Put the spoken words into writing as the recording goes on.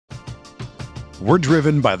We're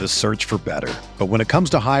driven by the search for better. But when it comes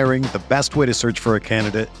to hiring, the best way to search for a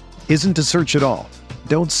candidate isn't to search at all.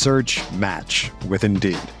 Don't search, match with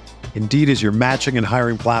Indeed. Indeed is your matching and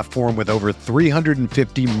hiring platform with over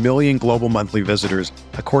 350 million global monthly visitors,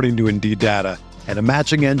 according to Indeed data, and a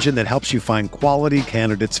matching engine that helps you find quality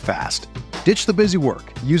candidates fast. Ditch the busy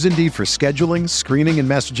work. Use Indeed for scheduling, screening, and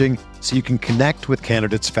messaging so you can connect with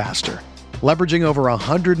candidates faster. Leveraging over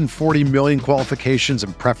 140 million qualifications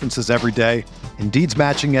and preferences every day, Indeed's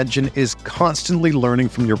matching engine is constantly learning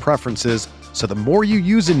from your preferences, so the more you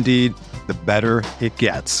use Indeed, the better it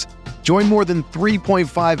gets. Join more than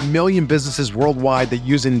 3.5 million businesses worldwide that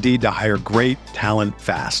use Indeed to hire great talent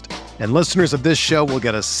fast. And listeners of this show will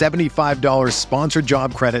get a $75 sponsored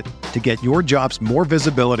job credit to get your jobs more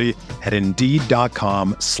visibility at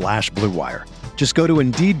Indeed.com/Blue Wire. Just go to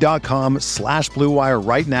Indeed.com/Blue Wire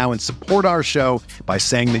right now and support our show by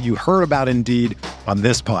saying that you heard about Indeed on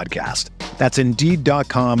this podcast. That's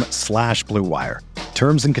Indeed.com/Blue Wire.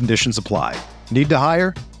 Terms and conditions apply. Need to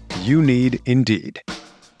hire? You need Indeed.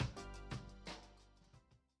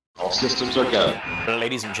 All systems are go.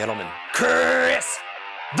 Ladies and gentlemen, Chris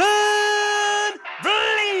Van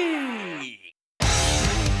Vliet!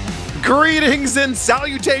 Greetings and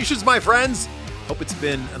salutations, my friends. Hope it's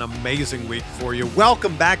been an amazing week for you.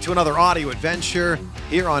 Welcome back to another audio adventure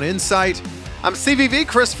here on Insight. I'm CVV,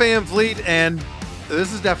 Chris Van Vliet, and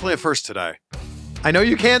this is definitely a first today. I know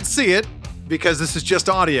you can't see it because this is just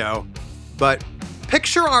audio, but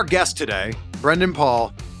picture our guest today, Brendan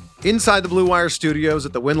Paul, inside the Blue Wire studios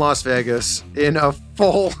at the Wynn Las Vegas in a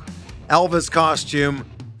full Elvis costume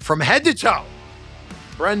from head to toe.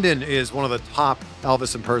 Brendan is one of the top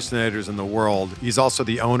Elvis impersonators in the world. He's also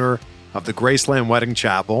the owner of the Graceland Wedding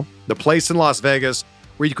Chapel, the place in Las Vegas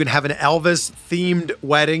where you can have an Elvis-themed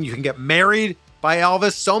wedding. You can get married by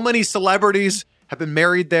Elvis. So many celebrities have been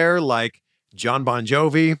married there, like John Bon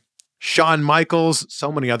Jovi, Shawn Michaels,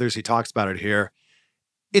 so many others. He talks about it here.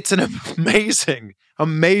 It's an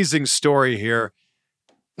amazing story here.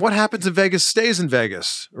 What happens in Vegas stays in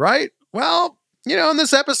Vegas, right? Well, you know, in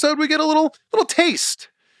this episode, we get a little taste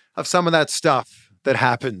of some of that stuff that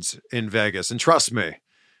happens in Vegas. And trust me,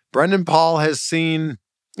 Brendan Paul has seen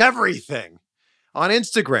everything. On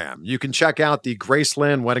Instagram, you can check out the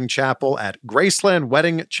Graceland Wedding Chapel at Graceland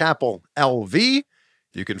Wedding Chapel LV.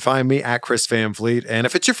 You can find me at Chris Van Vliet. And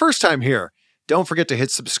if it's your first time here, don't forget to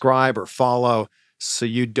hit subscribe or follow so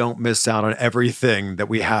you don't miss out on everything that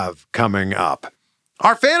we have coming up.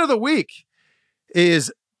 Our fan of the week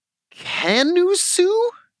is Kanusu?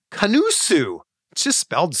 It's just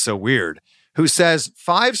spelled so weird. Who says,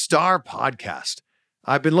 5-star podcast.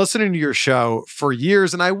 I've been listening to your show for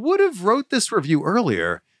years and I would have wrote this review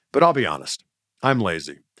earlier, but I'll be honest, I'm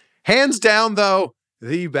lazy. Hands down, though,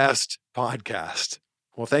 the best podcast.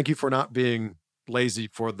 Well, thank you for not being lazy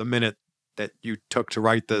for the minute that you took to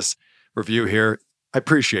write this review here. I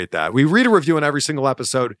appreciate that. We read a review in every single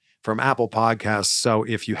episode from Apple Podcasts. So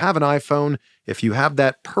if you have an iPhone, if you have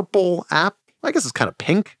that purple app, I guess it's kind of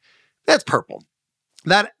pink. That's purple.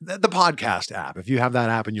 The podcast app. If you have that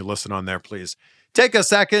app and you listen on there, please take a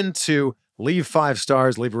second to leave 5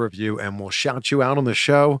 stars, leave a review, and we'll shout you out on the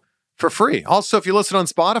show for free. Also, if you listen on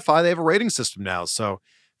Spotify, they have a rating system now. So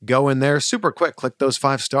go in there super quick, click those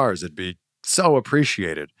 5 stars. It'd be so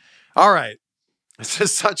appreciated. All right. This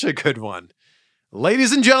is such a good one.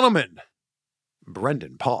 Ladies and gentlemen,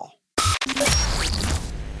 Brendan Paul.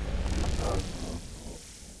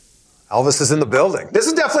 Elvis is in the building. This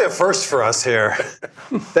is definitely a first for us here.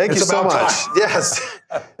 Thank you so much. Time. Yes.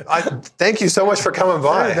 Thank you so much for coming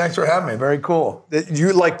by. Hey, thanks for having me. Very cool.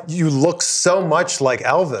 You look so much like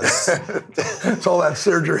Elvis. It's all that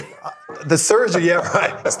surgery. The surgery, yeah,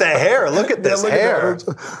 right. It's the hair. Look at this hair.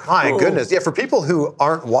 My goodness. Yeah, for people who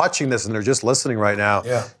aren't watching this and they're just listening right now,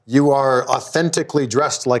 you are authentically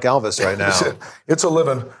dressed like Elvis right now. It's a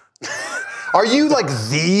living. Are you like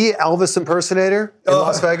the Elvis impersonator in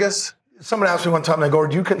Las Vegas? Someone asked me one time, they go,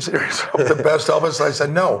 do you consider yourself the best Elvis? I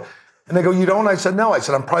said, no. And they go, you don't? I said, no. I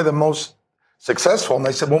said, I'm probably the most successful. And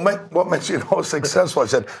they said, well, what makes you the most successful? I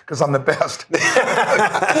said, because I'm the best.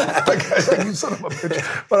 I said, you son of a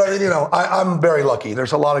bitch. But I mean, you know, I'm very lucky.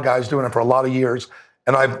 There's a lot of guys doing it for a lot of years.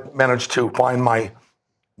 And I've managed to find my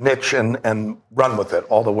niche and run with it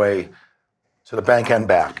all the way to the bank and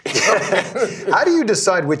back. How do you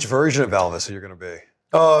decide which version of Elvis you're going to be?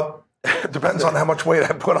 It depends on how much weight I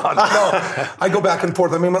put on. No, I go back and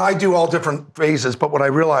forth. I mean, I do all different phases, but what I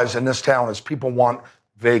realize in this town is people want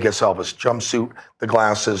Vegas Elvis, jumpsuit, the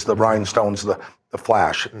glasses, the rhinestones, the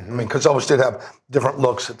flash. Mm-hmm. I mean, because Elvis did have different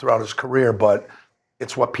looks throughout his career, but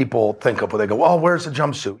it's what people think of when they go, "Oh, where's the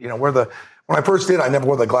jumpsuit? You know, where when I first did, I never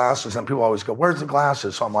wore the glasses, and people always go, "Where's the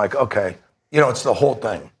glasses?" So I'm like, okay, it's the whole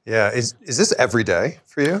thing. Yeah. Is this every day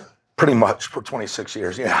for you? Pretty much for 26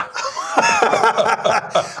 years, yeah.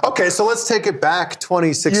 Okay, so let's take it back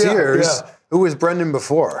 26 years. Yeah. Who was Brendan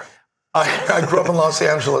before? I grew up in Los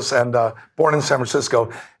Angeles and born in San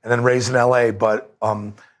Francisco and then raised in LA. But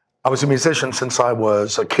I was a musician since I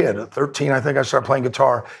was a kid. At 13, I think I started playing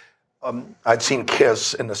guitar. I'd seen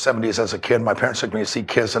Kiss in the 70s as a kid. My parents took me to see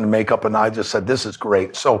Kiss and makeup, and I just said, this is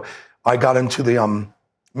great. So I got into the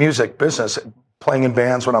music business, playing in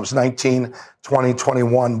bands when I was 19, 20,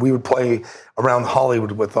 21. We would play around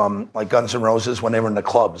Hollywood with like Guns N' Roses when they were in the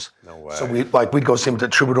clubs. No way. So we'd go see them at the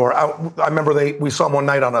Troubadour. I remember we saw them one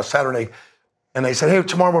night on a Saturday, and they said, hey,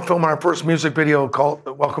 tomorrow we're filming our first music video called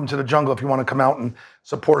Welcome to the Jungle if you want to come out and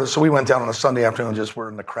support us. So we went down on a Sunday afternoon and just were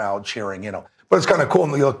in the crowd cheering, But it's kind of cool,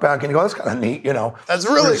 and you look back and you go, that's kind of neat, That's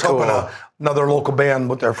really We're just cool. hoping another local band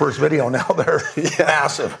with their first video, now they're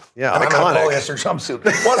massive. Yeah, and I'm in a iconic. polyester jumpsuit.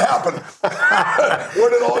 What happened? Where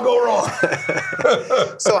did it all go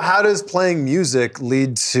wrong? So how does playing music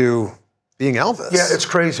lead to being Elvis? Yeah, it's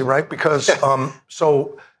crazy, right? Because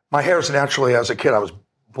so my hair is naturally, as a kid, I was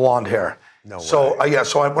blonde hair. No way. So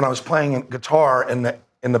when I was playing guitar in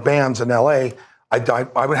the bands in LA,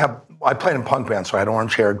 I played in punk bands, so I had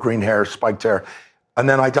orange hair, green hair, spiked hair, and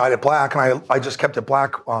then I dyed it black, and I just kept it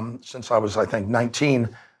black since I was, I think, 19,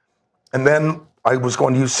 and then I was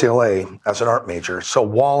going to UCLA as an art major. So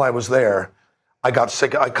while I was there, I got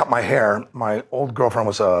sick. I cut my hair. My old girlfriend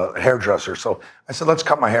was a hairdresser, so I said, let's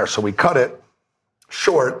cut my hair. So we cut it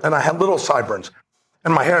short, and I had little sideburns,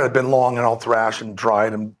 and my hair had been long and all thrashed and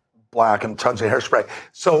dried and black and tons of hairspray.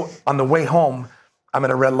 So on the way home, I'm at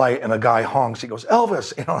a red light and a guy honks. He goes,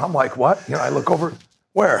 Elvis. And I'm like, what? I look over,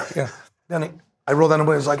 where? Then I roll down the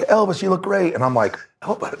window. He's like, Elvis, you look great. And I'm like,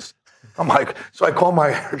 Elvis. So I called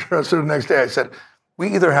my hairdresser the next day. I said, we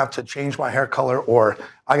either have to change my hair color or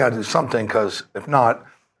I got to do something, because if not,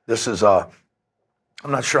 this is, I'm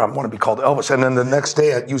not sure I want to be called Elvis. And then the next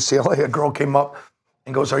day at UCLA, a girl came up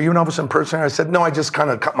and goes, are you an Elvis impersonator? I said, no, I just kind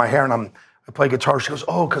of cut my hair and I play guitar. She goes,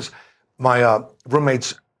 oh, because my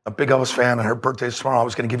roommate's a big Elvis fan, and her birthday's tomorrow. I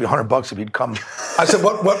was going to give you $100 if you'd come. I said,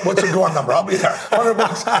 what's your door number? I'll be there.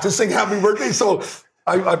 $100 to sing happy birthday. So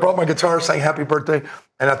I brought my guitar, sang happy birthday.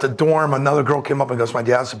 And at the dorm, another girl came up and goes, my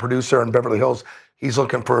dad's a producer in Beverly Hills. He's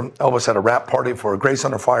looking for Elvis at a rap party for Grace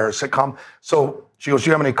Under Fire, a sitcom. So she goes, do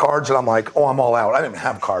you have any cards? And I'm like, oh, I'm all out. I didn't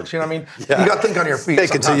have cards. You know what I mean? Yeah. You got to think on your feet.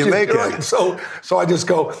 Fake it till you make it. Right? So I just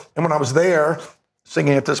go, and when I was there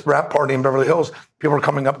singing at this rap party in Beverly Hills, people were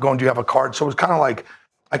coming up going, do you have a card? So it was kind of like,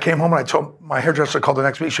 I came home and I told my hairdresser, called the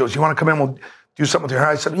next week. She goes, you want to come in? We'll do something with your hair.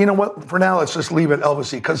 I said, you know what? For now, let's just leave it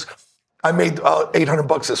Elvis-y, because I made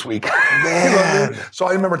 $800 this week. You know what I mean? So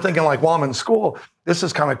I remember thinking, like, while I'm in school, this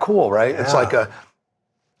is kind of cool, right? Yeah. It's like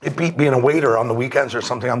it beat being a waiter on the weekends or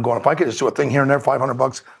something. I'm going, if I could just do a thing here and there,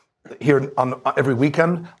 $500 here on every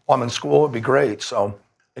weekend while I'm in school, it'd be great. So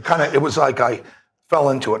it was like I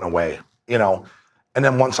fell into it in a way, And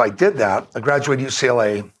then once I did that, I graduated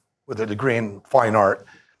UCLA with a degree in fine art.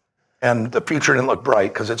 And the future didn't look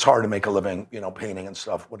bright because it's hard to make a living, painting and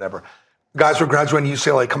stuff, whatever. Guys were graduating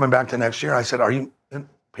UCLA, coming back the next year. I said, are you in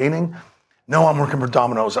painting? No, I'm working for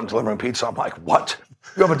Domino's. I'm delivering pizza. I'm like, what?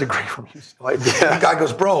 You have a degree from UCLA? Yeah. The guy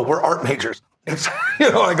goes, bro, we're art majors.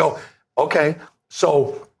 I go, okay.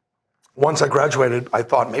 So once I graduated, I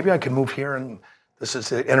thought maybe I could move here, and this is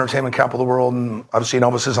the entertainment capital of the world, and I've seen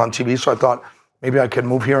Elvis on TV, so I thought maybe I could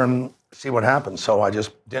move here and see what happens. So I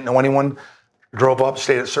just didn't know anyone. Drove up,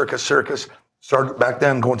 stayed at Circus, started back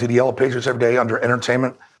then going to the Yellow Pages every day under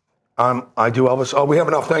entertainment. I do Elvis. Oh, we have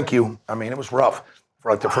enough, thank you. I mean, it was rough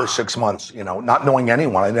for like the first 6 months, not knowing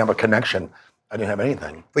anyone. I didn't have a connection. I didn't have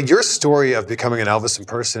anything. But your story of becoming an Elvis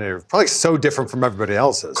impersonator is probably so different from everybody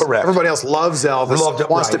else's. Correct. Everybody else loves Elvis,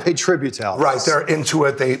 wants right. to pay tribute to Elvis. Right, they're into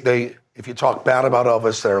it. They if you talk bad about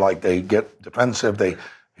Elvis, they're like, they get defensive.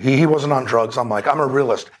 He wasn't on drugs. I'm like, I'm a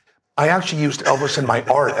realist. I actually used Elvis in my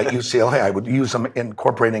art at UCLA. I would use him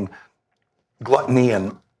incorporating gluttony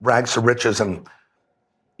and rags to riches and,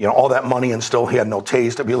 all that money, and still he had no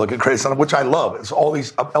taste. If you look at Crazy Son, which I love. It's all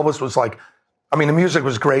these, Elvis was like, I mean, the music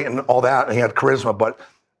was great and all that, and he had charisma, but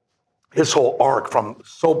his whole arc from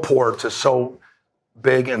so poor to so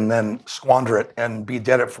big and then squander it and be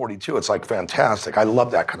dead at 42, it's like fantastic. I love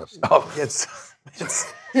that kind of stuff. It's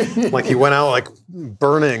like he went out like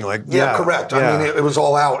burning, like yeah, correct. Yeah. I mean, it was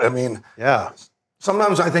all out. I mean, yeah.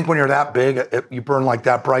 Sometimes I think when you're that big, you burn like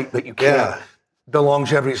that bright that you can't. Yeah. The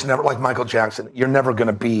longevity is never like Michael Jackson. You're never going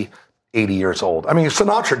to be 80 years old. I mean,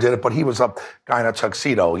 Sinatra did it, but he was a guy in a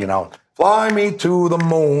tuxedo. Fly me to the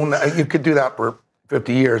moon. You could do that for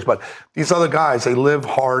 50 years. But these other guys, they live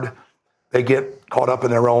hard. They get caught up in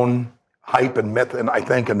their own hype and myth, and I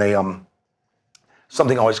think, and they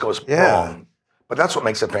something always goes wrong. But that's what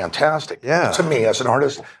makes it fantastic. Yeah. To me, as an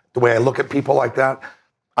artist, the way I look at people like that,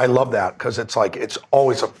 I love that because it's like it's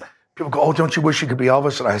always people go, oh, don't you wish you could be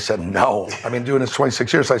Elvis? And I said, no. I've been doing this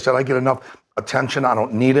 26 years. I said, I get enough attention. I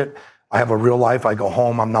don't need it. I have a real life. I go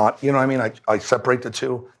home. I'm not, you know what I mean? I separate the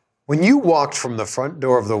two. When you walked from the front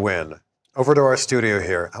door of the Wynn over to our studio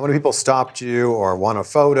here, how many people stopped you or want a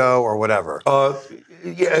photo or whatever?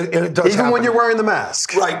 Yeah, and it does Even happen. when you're wearing the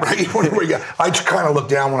mask. Right. Yeah. I just kind of look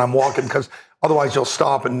down when I'm walking because otherwise you'll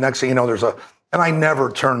stop and next thing you know and I never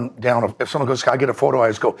turn down, if someone goes, can I get a photo? I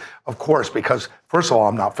just go, of course, because first of all,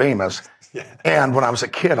 I'm not famous. Yeah. And when I was a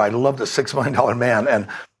kid, I loved the $6 Million Man. And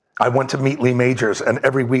I went to meet Lee Majors, and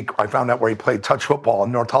every week I found out where he played touch football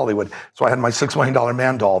in North Hollywood. So I had my $6 Million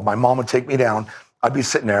Man doll. My mom would take me down. I'd be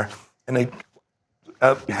sitting there, and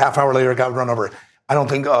a half hour later, a guy would run over. I don't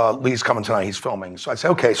think Lee's coming tonight. He's filming. So I'd say,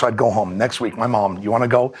 okay. So I'd go home. Next week, my mom, you want to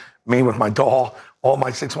go? Me with my doll, all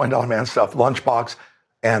my $6 Million Man stuff, lunchbox.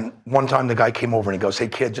 And one time the guy came over and he goes, hey,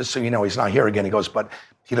 kid, just so you know, he's not here again. He goes, but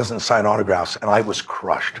he doesn't sign autographs. And I was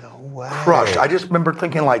crushed. No way. Crushed. I just remember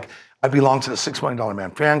thinking, like, I belong to the $6 Million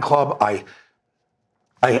Man fan club. I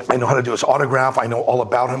know how to do his autograph. I know all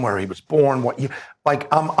about him, where he was born. I'm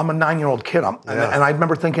a 9-year-old kid. And I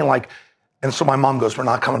remember thinking, like, and so my mom goes, we're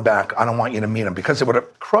not coming back. I don't want you to meet him, because it would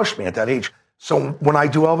have crushed me at that age. So when I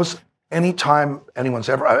do Elvis, anytime anyone's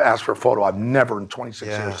ever asked for a photo, I've never in 26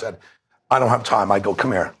 years said, I don't have time. I go,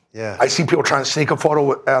 come here. Yeah. I see people trying to sneak a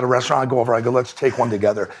photo at a restaurant. I go over, I go, let's take one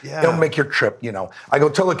together. Yeah. It'll make your trip, you know. I go,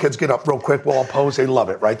 tell the kids, get up real quick. We'll all pose. They love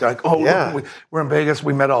it, right? They're like, oh, look, we're in Vegas.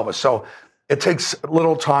 We met Elvis. So it takes a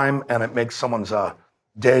little time, and it makes someone's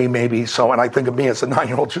day maybe. So, and I think of me as a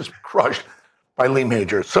 9-year-old just crushed by Lee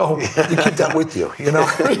Majors. So you keep that with you, you know?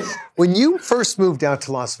 When you first moved out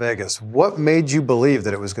to Las Vegas, what made you believe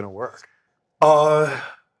that it was going to work? I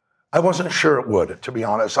wasn't sure it would, to be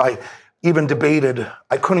honest. I even debated,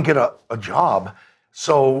 I couldn't get a job.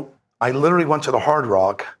 So I literally went to the Hard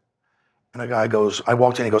Rock, and a guy goes, I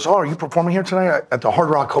walked in, he goes, oh, are you performing here tonight at the Hard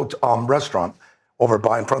Rock restaurant over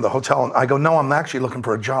by in front of the hotel? And I go, no, I'm actually looking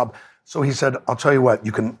for a job. So he said, I'll tell you what,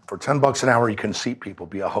 you can, for $10 an hour, you can seat people,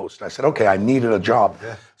 be a host. I said, okay, I needed a job.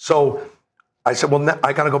 Yeah. So I said, well,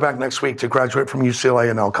 I got to go back next week to graduate from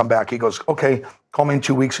UCLA, and I'll come back. He goes, okay, call me in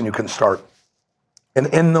 2 weeks and you can start. And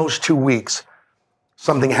in those 2 weeks,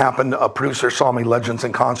 something happened. A producer saw me, Legends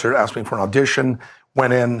in Concert, asked me for an audition,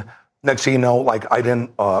 went in. Next thing you know, like, I didn't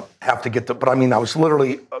have to get but I mean, I was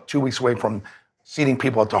literally 2 weeks away from seating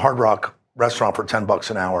people at the Hard Rock restaurant for $10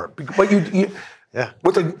 an hour. But you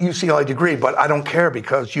with a UCLA degree, but I don't care,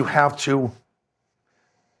 because you have to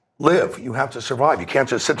live. You have to survive. You can't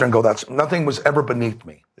just sit there and go, nothing was ever beneath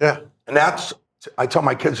me. Yeah. And I tell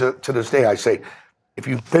my kids to this day, I say, if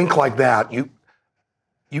you think like that,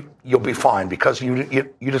 you'll be fine, because you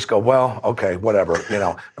just go, well, okay, whatever, you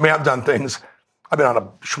know. I mean, I've done things. I've been on a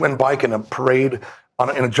Schwinn bike in a parade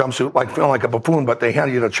in a jumpsuit, like feeling like a buffoon, but they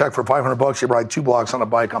hand you a check for $500. You ride 2 blocks on a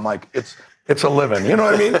bike. I'm like, it's a living. You know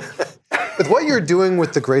what I mean? With what you're doing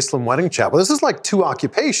with the Graceland Wedding Chapel, this is like 2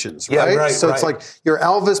 occupations, right? Yeah, right. So it's like you're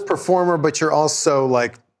Elvis performer, but you're also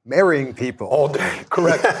like marrying people all day.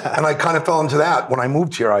 Correct. And I kind of fell into that when I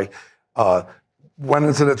moved here. I went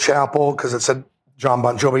into the chapel because it said John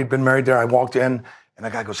Bon Jovi had been married there. I walked in, and the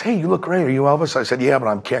guy goes, hey, you look great. Are you Elvis? I said, yeah, but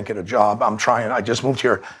I can't get a job. I'm trying. I just moved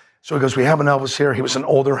here. So he goes, we have an Elvis here. He was an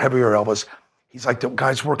older, heavier Elvis. He's like, the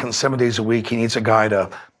guy's working 7 days a week. He needs a guy to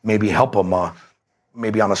maybe help him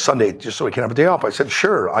maybe on a Sunday, just so he can have a day off. I said,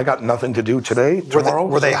 sure. I got nothing to do today, tomorrow.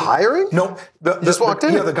 Were they hiring? No. Just walked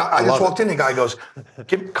in? Yeah, the guy. I just walked in. The guy goes,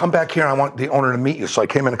 come back here. I want the owner to meet you. So I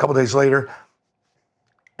came in a couple days later,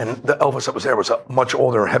 and the Elvis that was there was a much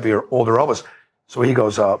older Elvis. So he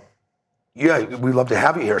goes, yeah, we'd love to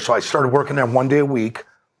have you here. So I started working there 1 day a week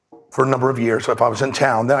for a number of years. So if I was in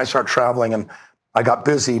town, then I started traveling, and I got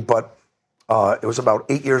busy. But it was about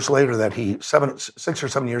 8 years later that 6 or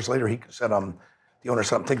 7 years later, he said, the owner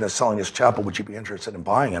said, I'm thinking of selling this chapel. Would you be interested in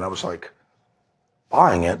buying it? I was like,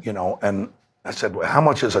 buying it, you know? And I said, well, how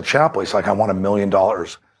much is a chapel? He's like, I want $1 million.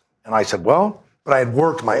 And I said, well, but I had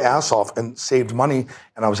worked my ass off and saved money,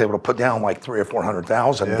 and I was able to put down like $300,000 or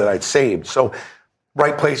 $400,000 that I'd saved. So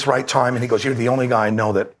right place, right time. And he goes, you're the only guy I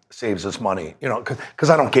know that saves this money, you know,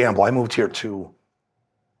 because I don't gamble. I moved here to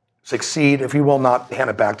succeed, if you will, not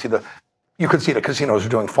hand it back to you could see the casinos are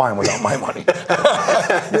doing fine without my money.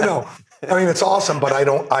 You know, I mean, it's awesome, but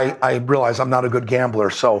I realize I'm not a good gambler,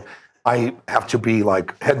 so I have to be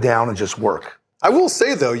like head down and just work. I will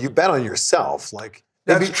say, though, you bet on yourself. Like,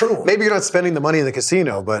 That's true. Maybe you're not spending the money in the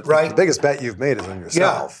casino, but the biggest bet you've made is on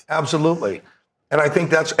yourself. Yeah, absolutely. And I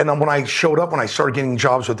think and then when I showed up, when I started getting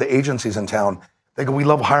jobs with the agencies in town, they go, we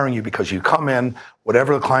love hiring you because you come in,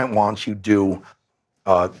 whatever the client wants, you do,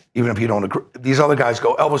 even if you don't agree. These other guys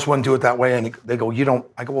go, Elvis wouldn't do it that way. And they go, you don't.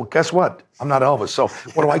 I go, well, guess what? I'm not Elvis, so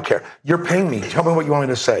what do I care? You're paying me. Tell me what you want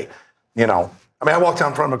me to say. I walked down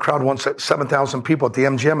in front of a crowd once, 7,000 people at the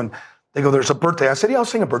MGM, and they go, there's a birthday. I said, yeah, I'll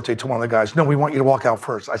sing a birthday to one of the guys. No, we want you to walk out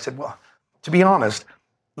first. I said, well, to be honest,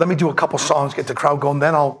 let me do a couple songs, get the crowd going,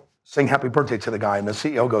 then I'll sing happy birthday to the guy. And the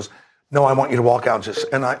CEO goes, no, I want you to walk out.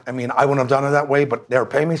 And I wouldn't have done it that way, but they're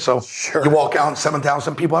paying me. So you walk out, and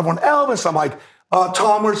 7,000 people, everyone, Elvis. I'm like,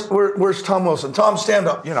 Tom, where's Tom Wilson? Tom, stand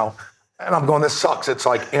up, And I'm going, this sucks. It's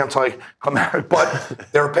like anticlimactic, but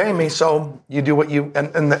they're paying me. So you do what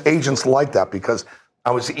and the agents like that because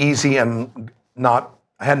I was easy and I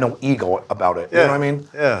had no ego about it. You know what I mean?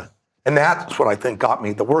 Yeah. And that's what I think got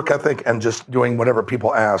me, the work ethic and just doing whatever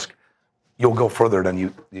people ask. You'll go further than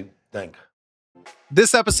you think.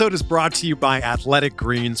 This episode is brought to you by Athletic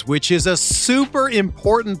Greens, which is a super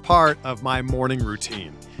important part of my morning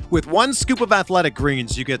routine. With 1 scoop of Athletic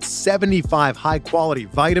Greens, you get 75 high-quality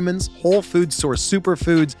vitamins, whole food source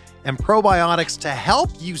superfoods, and probiotics to help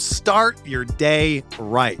you start your day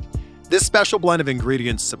right. This special blend of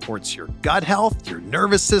ingredients supports your gut health, your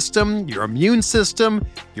nervous system, your immune system,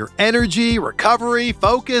 your energy, recovery,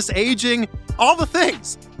 focus, aging, all the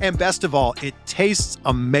things. And best of all, it tastes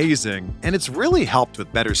amazing, and it's really helped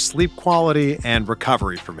with better sleep quality and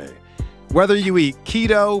recovery for me. Whether you eat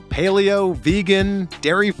keto, paleo, vegan,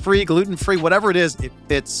 dairy-free, gluten-free, whatever it is, it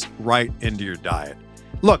fits right into your diet.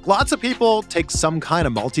 Look, lots of people take some kind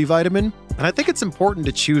of multivitamin, and I think it's important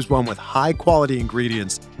to choose one with high-quality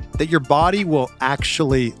ingredients that your body will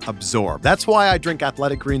actually absorb. That's why I drink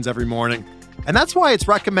Athletic Greens every morning, and that's why it's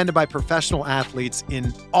recommended by professional athletes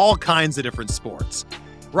in all kinds of different sports.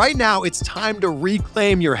 Right now, it's time to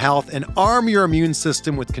reclaim your health and arm your immune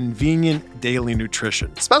system with convenient daily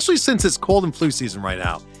nutrition, especially since it's cold and flu season right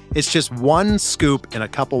now. It's just 1 scoop in a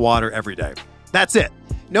cup of water every day. That's it.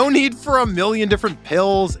 No need for a million different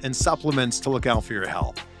pills and supplements to look out for your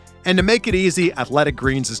health. And to make it easy, Athletic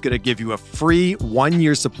Greens is going to give you a free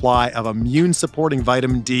 1-year supply of immune-supporting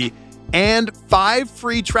vitamin D and 5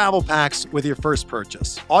 free travel packs with your first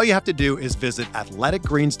purchase. All you have to do is visit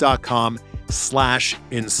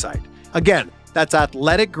athleticgreens.com/insight. Again, that's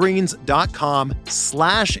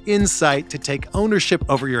athleticgreens.com/insight to take ownership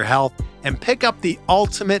over your health and pick up the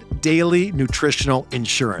ultimate daily nutritional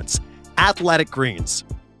insurance. Athletic Greens.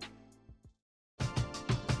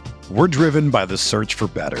 We're driven by the search for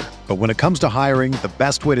better. But when it comes to hiring, the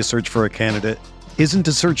best way to search for a candidate isn't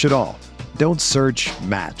to search at all. Don't search,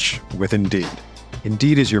 match with Indeed.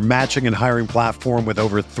 Indeed is your matching and hiring platform with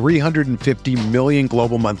over 350 million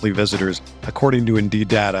global monthly visitors, according to Indeed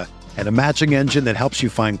data, and a matching engine that helps you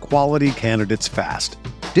find quality candidates fast.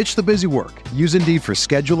 Ditch the busy work. Use Indeed for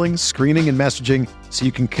scheduling, screening, and messaging so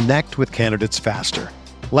you can connect with candidates faster.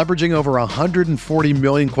 Leveraging over 140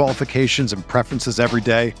 million qualifications and preferences every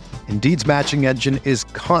day, Indeed's matching engine is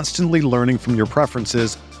constantly learning from your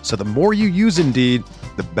preferences, so the more you use Indeed,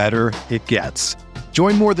 the better it gets.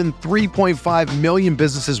 Join more than 3.5 million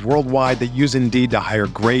businesses worldwide that use Indeed to hire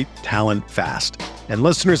great talent fast. And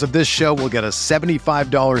listeners of this show will get a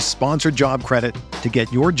 $75 sponsored job credit to get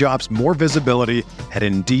your jobs more visibility at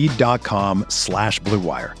Indeed.com/Blue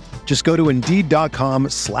Wire. Just go to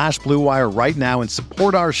Indeed.com/Blue Wire right now and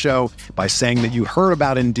support our show by saying that you heard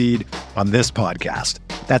about Indeed on this podcast.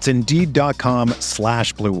 That's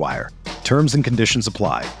Indeed.com/Blue Wire. Terms and conditions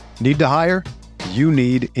apply. Need to hire? You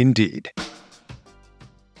need Indeed.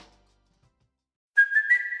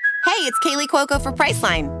 Hey, it's Kaylee Cuoco for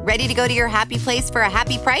Priceline. Ready to go to your happy place for a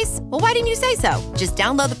happy price? Well, why didn't you say so? Just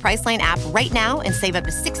download the Priceline app right now and save up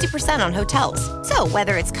to 60% on hotels. So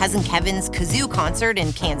whether it's Cousin Kevin's Kazoo Concert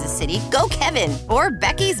in Kansas City, go Kevin, or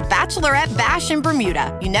Becky's Bachelorette Bash in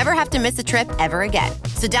Bermuda, you never have to miss a trip ever again.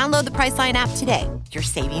 So download the Priceline app today. Your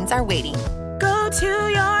savings are waiting. Go to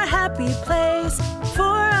your happy place for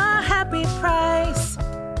a happy price.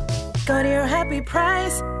 Go to your happy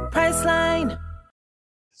price, Priceline.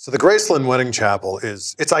 So the Graceland Wedding Chapel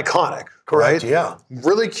it's iconic, Correct, right? yeah.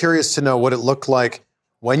 Really curious to know what it looked like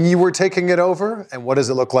when you were taking it over, and what does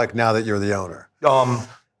it look like now that you're the owner? Yeah,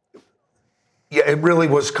 it really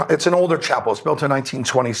was. It's an older chapel. It's built in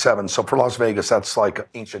 1927. So for Las Vegas, that's like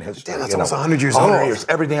ancient history. Damn, that's almost 100 years 100 old. years.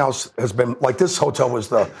 Everything else has been, like this hotel was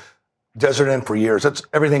the Desert Inn for years.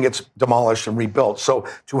 Everything gets demolished and rebuilt. So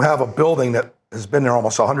to have a building that has been there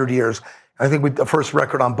almost 100 years, I think the first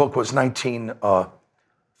record on book was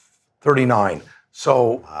 1939.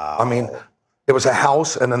 So, wow. I mean, it was a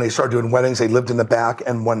house, and then they started doing weddings. They lived in the back,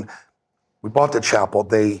 and when we bought the chapel,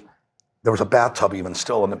 there was a bathtub even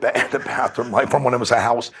still in the bathroom, like from when it was a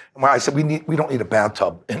house. And I said, we don't need a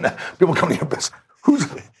bathtub. And people come to your best.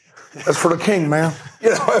 That's for the king, man.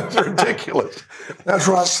 You know, it was ridiculous. That's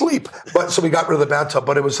where I sleep. But so we got rid of the bathtub.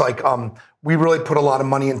 But it was like we really put a lot of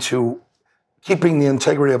money into keeping the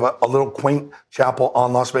integrity of a little quaint chapel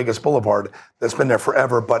on Las Vegas Boulevard that's been there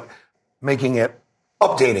forever, but making it,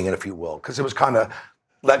 updating it, if you will, because it was kind of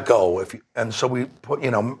let go. And so we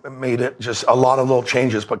made it just a lot of little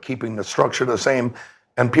changes, but keeping the structure the same.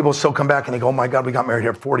 And people still come back and they go, oh my God, we got married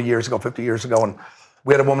here 40 years ago, 50 years ago. And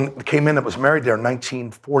we had a woman that came in that was married there in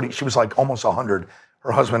 1940. She was like almost 100.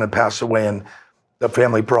 Her husband had passed away, and the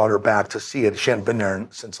family brought her back to see it. She hadn't been there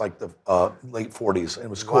since like the late 40s. It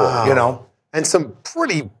was cool, you know? And some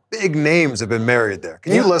pretty big names have been married there.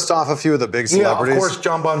 Can you list off a few of the big celebrities? Yeah, of course,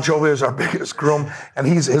 John Bon Jovi is our biggest groom, and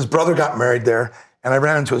his brother got married there. And I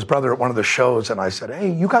ran into his brother at one of the shows, and I said,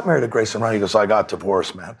 hey, you got married at Grace and Ryan? He goes, I got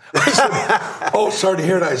divorced, man. I said, oh, sorry to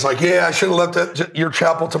hear that. He's like, yeah, I should have left your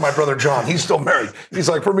chapel to my brother John. He's still married. He's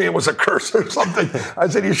like, for me, it was a curse or something. I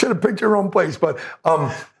said, you should have picked your own place. But,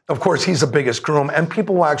 of course, he's the biggest groom, and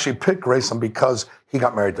people will actually pick Graceland because he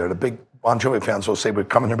got married there. The big Bon Jovi fans will say we're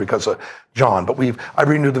coming here because of John. But I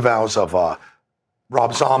renewed the vows of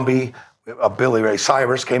Rob Zombie. Billy Ray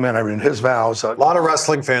Cyrus came in. I renewed his vows. A lot of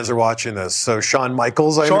wrestling fans are watching this. So Shawn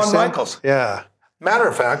Michaels, I understand? Shawn Michaels. Yeah. Matter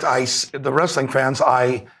of fact, the wrestling fans,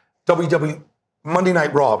 WWE Monday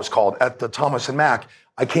Night Raw was called at the Thomas and Mack.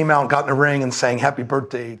 I came out and got in the ring and sang happy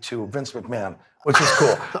birthday to Vince McMahon, which is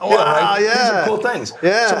cool. Wow, These are cool things.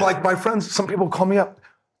 Yeah. So like my friends, some people call me up,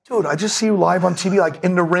 dude, I just see you live on TV, like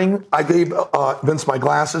in the ring. I gave Vince my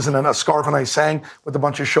glasses and then a scarf, and I sang with a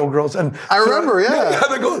bunch of showgirls. And I remember, yeah.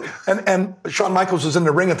 And Shawn Michaels was in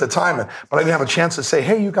the ring at the time, but I didn't have a chance to say,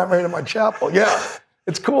 hey, you got married at my chapel. Yeah,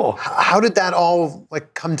 it's cool. How did that all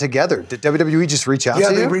come together? Did WWE just reach out to you?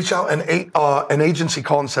 Yeah, they reached out, and an agency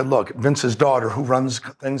called and said, look, Vince's daughter, who runs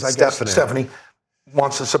things, I guess, Stephanie,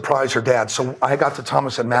 wants to surprise her dad. So I got to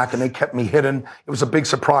Thomas and Mack, and they kept me hidden. It was a big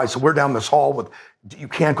surprise. So we're down this hall you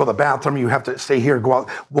can't go to the bathroom. You have to stay here, go out.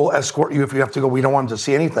 We'll escort you if you have to go. We don't want them to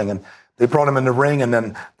see anything. And they brought him in the ring, and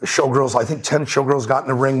then the showgirls, I think 10 showgirls got in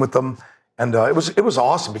the ring with them. And it was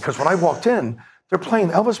awesome because when I walked in, they're playing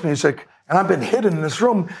Elvis music, and I've been hidden in this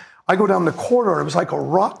room. I go down the corridor, it was like a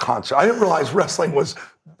rock concert. I didn't realize wrestling was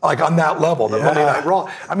like on that level, the Monday Night Raw.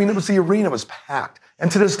 I mean, the arena was packed.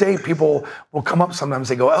 And to this day, people will come up sometimes.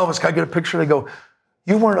 They go, Elvis, can I get a picture? They go,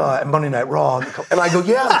 you weren't at Monday Night Raw. And I go,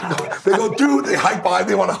 yeah. They go, dude, they high five,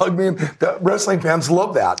 they want to hug me. And the wrestling fans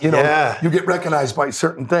love that. You know, you get recognized by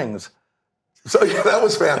certain things. So yeah, that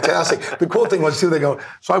was fantastic. The cool thing was too, they go,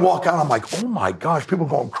 so I walk out, I'm like, oh my gosh, people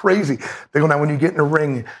going crazy. They go, now when you get in the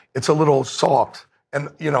ring, it's a little soft. And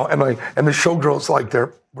you know, and the showgirls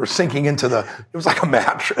we're sinking into it was like a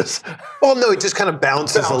mattress. Well, no, it just kind of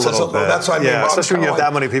bounces a little bit. That's what I mean. Yeah, especially when you have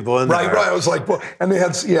that many people in there. Right. I was like, well, and they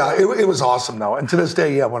had, it was awesome though. And to this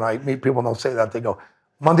day, when I meet people and they'll say that, they go,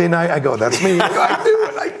 Monday night, I go, that's me.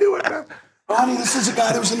 I knew it, man. Honey, this is a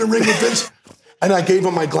guy that was in the ring with Vince. And I gave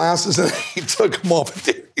him my glasses, and he took them off,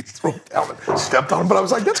 and he threw them down and stepped on them. But I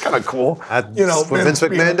was like, that's kind of cool. That's what Vince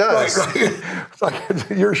McMahon does. Right. It's like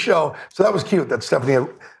your show. So that was cute that Stephanie had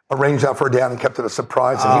arranged that for her dad and kept it a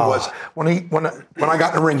surprise. And he was, when I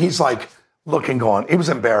got in the ring, he's like looking, going, he was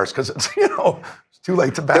embarrassed because it's, it's too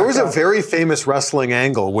late to back There was up. a very famous wrestling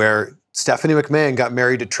angle where Stephanie McMahon got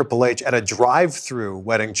married to Triple H at a drive-through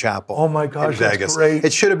wedding chapel. Oh my gosh, in Vegas. That's great.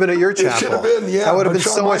 It should have been at your chapel. It should have been, yeah. That would have been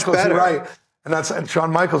Shawn so much Michaels, better. Right. And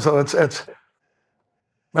Shawn Michaels, so it's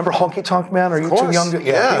remember Honky Tonk Man? Are you too young to?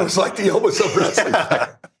 Yeah. It was like the Elvis of wrestling.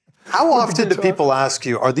 How often do people ask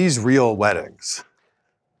you, are these real weddings?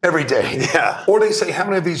 Every day. Yeah. Or they say, how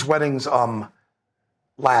many of these weddings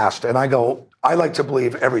last? And I go, I like to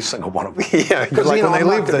believe every single one of them. Yeah, because when I'm they not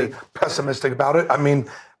leave, going to be pessimistic about it. I mean,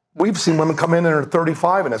 we've seen women come in and are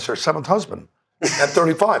 35 and it's her seventh husband at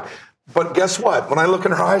 35. But guess what? When I look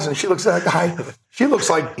in her eyes and she looks at that guy, she looks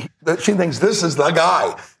like she thinks this is the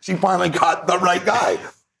guy. She finally got the right guy.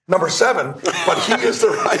 Number 7, but he is the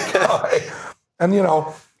right guy. And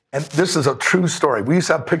and this is a true story. We used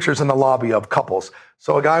to have pictures in the lobby of couples.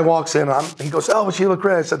 So a guy walks in, he goes, Elvis, you look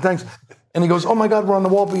great. I said, thanks. And he goes, oh my God, we're on the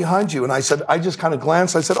wall behind you. And I said, I just kind of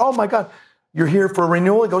glanced. I said, oh my God, you're here for a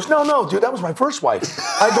renewal? He goes, no, dude, that was my first wife.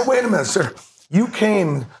 I go, wait a minute, sir. You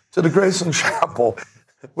came to the Graceland Chapel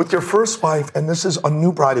with your first wife, and this is a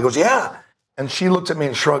new bride. He goes, yeah. And she looked at me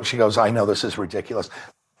and shrugged. She goes, I know, this is ridiculous.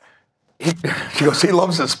 She goes, he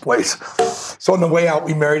loves this place. So on the way out,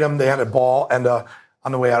 we married him. They had a ball. And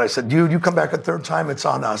on the way out, I said, dude, you come back a third time, it's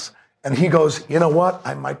on us. And he goes, you know what?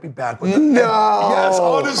 I might be back with it. No. Yes,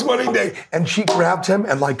 on his wedding day. And she grabbed him,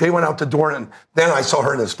 and like they went out the door, and then I saw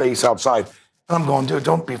her in his face outside. And I'm going, dude,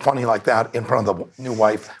 don't be funny like that in front of the new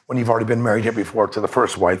wife when you've already been married here before to the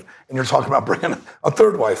first wife, and you're talking about bringing a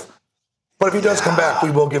third wife. But if he does come back, we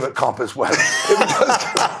will give it comp as well.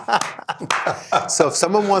 So if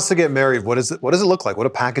someone wants to get married, what does it look like? What do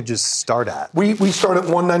packages start at? We start at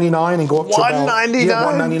 $199 and go up to about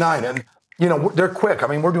 $199? $199, and you know they're quick. I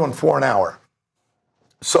mean, we're doing 4 an hour.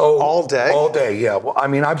 So all day? All day, yeah. Well, I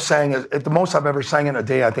mean, I've sang at the most I've ever sang in a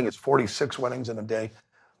day. I think it's 46 weddings in a day.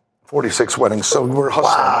 46 weddings. So we're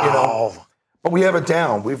hustling, you know. But we have it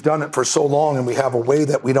down. We've done it for so long, and we have a way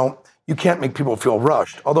that you can't make people feel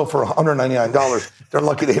rushed. Although for $199, they're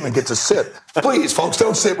lucky they even get to sit. Please, folks,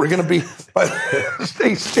 don't sit. We're going to be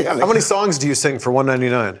stay standing. How many songs do you sing for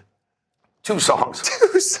 $199? 2 songs.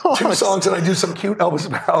 2 songs. 2 songs, and I do some cute Elvis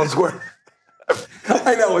ballads where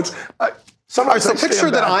I know it's. All right, so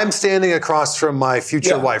picture that I'm standing across from my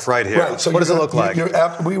future wife right here. Right. So what does it look like?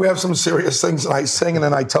 We have some serious things, and I sing, and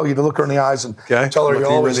then I tell you to look her in the eyes and tell her Look you her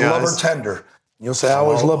in always the love eyes. her tender. And you'll say, I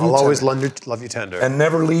always love you I'll tender. always love you tender. And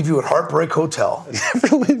never leave you at Heartbreak Hotel.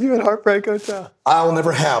 Never leave you at Heartbreak Hotel. I'll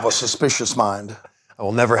never have a suspicious mind. I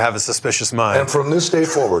will never have a suspicious mind. And from this day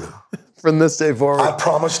forward, From this day forward, I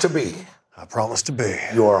promise to be I promise to be.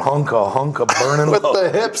 your hunk of burning With love. the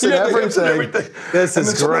hips and the hips and everything. everything. This and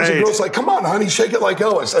is then sometimes great. the girl's like, come on, honey, shake it like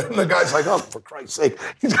Elvis. And the guy's like, oh, for Christ's sake.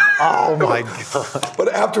 Oh, my God.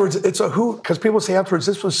 But afterwards, it's a hoot, because people say afterwards,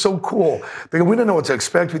 this was so cool. They go, we didn't know what to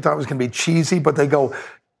expect. We thought it was going to be cheesy, but they go,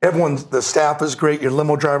 the staff is great, your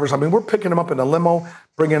limo drivers. I mean, we're picking them up in a limo,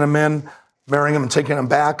 bringing them in, marrying them, and taking them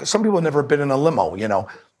back. Some people have never been in a limo, you know.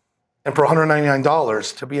 And for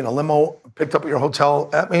 $199 to be in a limo, picked up at your hotel,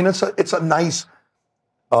 I mean, it's a nice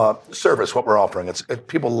service, what we're offering.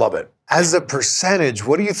 People love it. As a percentage,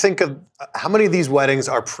 what do you think of how many of these weddings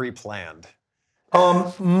are pre-planned?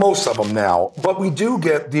 Most of them now, but we do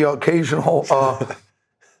get the occasional.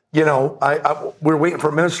 You know, we were waiting for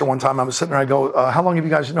a minister one time. I was sitting there. I go, "How long have you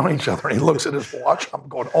guys known each other?" And he looks at his watch. I'm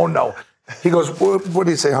going, "Oh no." He goes, "What did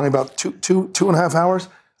he say, honey? About two and a half hours?"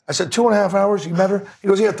 I said, 2.5 hours. You met her? He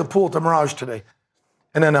goes, "Yeah, at the pool at the Mirage today."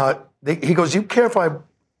 And then he goes, "You care if I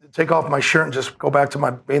take off my shirt and just go back to my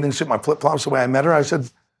bathing suit, my flip flops the way I met her?" I said,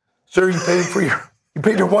 "Sir, you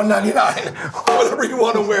paid your $199, whatever you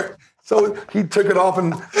want to wear." So he took it off,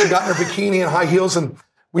 and she got in her bikini and high heels, and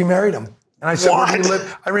we married him. And I said, "Where do you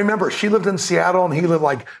live?" I remember she lived in Seattle, and he lived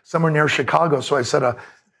like somewhere near Chicago. So I said,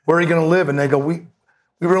 "Where are you going to live?" And they go, "We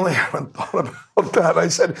really haven't thought about that." I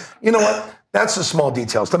said, "You know what? That's the small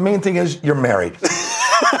details. The main thing is you're married."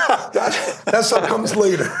 That stuff comes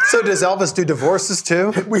later. So does Elvis do divorces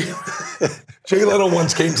too? Jay Leno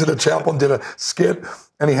once came to the chapel and did a skit,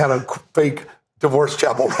 and he had a fake divorce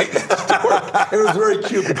chapel right next door. And it was very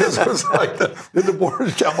cute because it was like the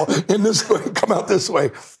divorce chapel in this way, come out this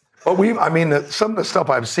way. But some of the stuff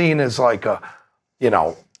I've seen is like,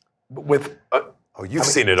 with. You've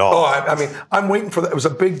seen it all. I mean, I'm waiting for that. It was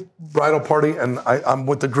a big bridal party, and I'm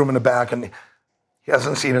with the groom in the back, and he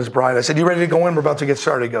hasn't seen his bride. I said, "You ready to go in? We're about to get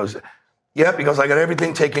started." He goes, "Yep." He goes, "I got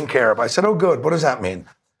everything taken care of." I said, "Oh, good. What does that mean?"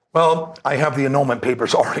 "Well, I have the annulment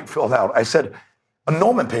papers already filled out." I said,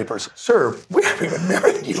 "Annulment papers? Sir, we haven't even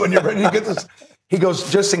married you, and you're ready to get this." He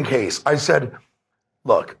goes, "Just in case." I said,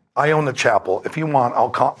 "Look, I own the chapel. If you want,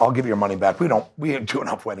 I'll give you your money back. We do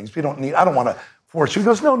enough weddings. I don't want to force you." He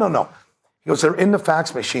goes, No. He goes, "They're in the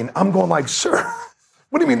fax machine." I'm going like, "Sir,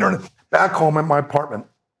 what do you mean they're back home in my apartment?"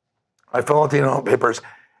 I fill out the annulment papers,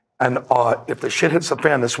 and if the shit hits the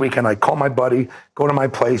fan this weekend, I call my buddy, go to my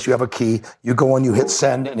place, you have a key, you go in, you hit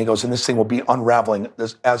send, and he goes, "And this thing will be unraveling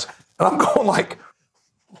and I'm going like,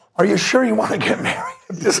 "Are you sure you want to get married?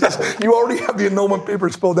 You already have the annulment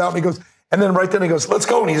papers filled out." And he goes, and then right then he goes, "Let's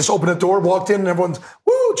go." And he just opened the door, walked in, and everyone's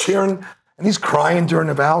woo cheering, and he's crying during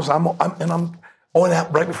the vows. And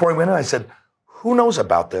right before he went in, I said, "Who knows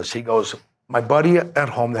about this?" He goes, "My buddy at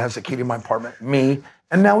home that has the key to my apartment, me,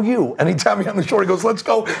 and now you." And he tapped me on the shoulder. He goes, "Let's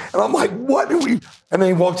go." And I'm like, "What?" And then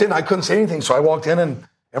he walked in. I couldn't say anything. So I walked in, and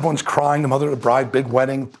everyone's crying. The mother of the bride, big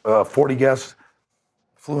wedding, 40 guests,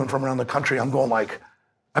 flew in from around the country. I'm going like,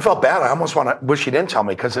 I felt bad. I almost wish he didn't tell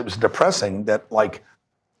me, because it was depressing that, like,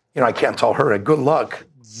 I can't tell her, good luck.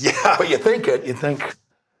 Yeah. But you think. Do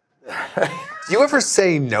you ever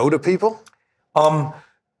say no to people?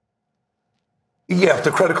 Yeah, if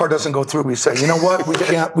the credit card doesn't go through, we say, "You know what?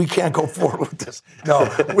 We can't go forward with this." No.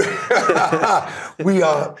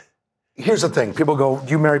 Here's the thing. People go, "Do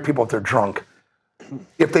you marry people if they're drunk?"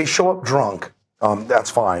 If they show up drunk, that's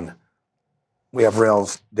fine. We have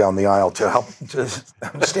rails down the aisle to help to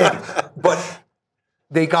understand. But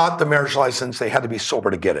they got the marriage license, they had to be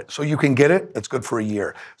sober to get it. So you can get it, it's good for a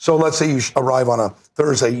year. So let's say you arrive on a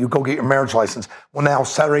Thursday, you go get your marriage license. Well, now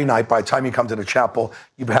Saturday night, by the time you come to the chapel,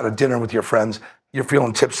 you've had a dinner with your friends, you're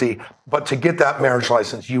feeling tipsy. But to get that marriage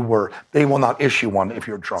license, they will not issue one if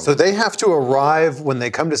you're drunk. So they have to arrive when they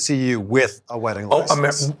come to see you with a wedding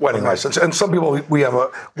license. A wedding license. And some people,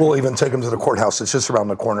 we'll even take them to the courthouse. It's just around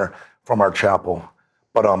the corner from our chapel.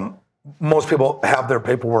 But most people have their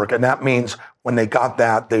paperwork, and that means when they got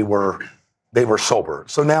that, they were sober.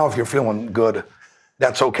 So now if you're feeling good,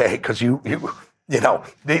 that's okay, because they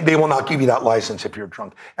will not give you that license if you're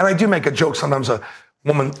drunk. And I do make a joke. Sometimes a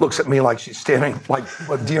woman looks at me like she's standing like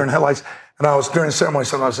a deer in headlights. And during the ceremony,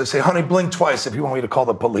 sometimes I say, honey, blink twice if you want me to call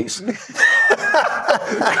the police. It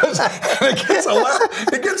gets a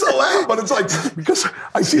laugh, but it's like, because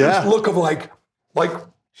I see this look of like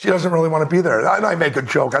she doesn't really want to be there. And I make a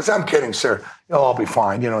joke. I say, I'm kidding, sir. I'll be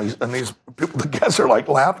fine. And these people, the guests are like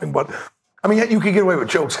laughing, but I mean, you can get away with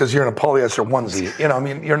jokes because you're in a polyester onesie.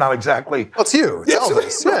 You're not exactly. Well, it's you. It's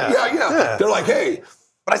Elvis. Yeah. They're like, hey.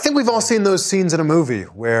 But I think we've all seen those scenes in a movie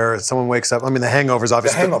where someone wakes up. I mean, The Hangover is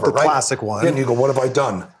obviously the right? classic one. Yeah, and you go, what have I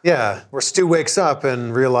done? Yeah, where Stu wakes up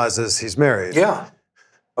and realizes he's married. Yeah.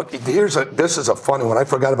 Okay, this is a funny one. I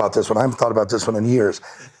forgot about this one. I haven't thought about this one in years.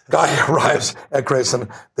 Guy arrives at Grayson.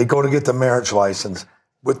 They go to get the marriage license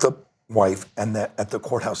with the wife, and at the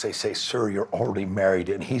courthouse they say, sir, you're already married.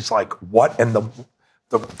 And he's like, what? And the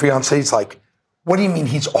fiance's like, what do you mean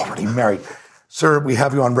he's already married? Sir, we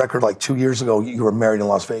have you on record like 2 years ago, you were married in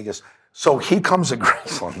Las Vegas. So he comes to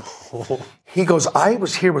Graceland. He goes, I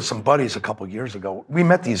was here with some buddies a couple years ago. We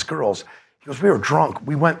met these girls. He goes, we were drunk.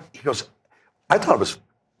 He goes, I thought it was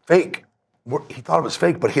fake. He thought it was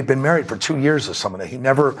fake, but he'd been married for 2 years to someone that he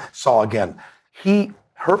never saw again.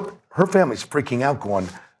 Her family's freaking out going,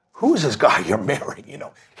 who is this guy you're marrying?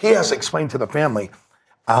 He has to explain to the family,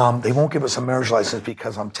 they won't give us a marriage license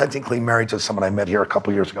because I'm technically married to someone I met here a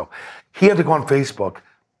couple years ago. He had to go on Facebook,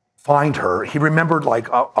 find her. He remembered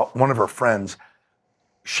one of her friends.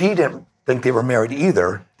 She didn't think they were married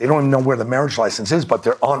either. They don't even know where the marriage license is, but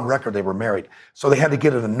they're on record they were married. So they had to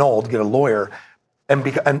get it annulled, get a lawyer.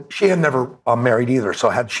 And she had never married either. So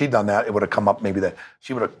had she done that, it would have come up maybe that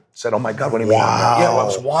she would have said, oh my God, what do you mean? Wow. Yeah, well, it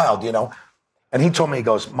was wild, And he told me, he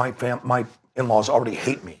goes, my in-laws already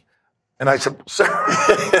hate me. And I said, sir,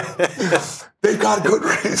 they've got a good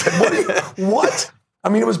reason. What? I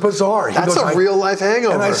mean, it was bizarre. That's a real life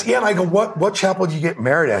hangover. And I go, what chapel did you get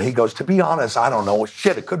married at? He goes, to be honest, I don't know.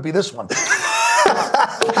 Shit, it could be this one.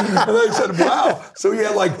 And I said, wow. So he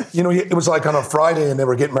had it was like on a Friday and they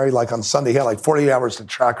were getting married like on Sunday. He had like 48 hours to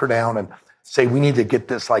track her down and say, we need to get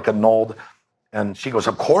this like annulled. And she goes,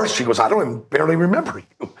 of course. She goes, I don't even barely remember you.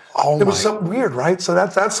 It was so weird, right? So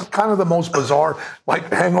that's kind of the most bizarre,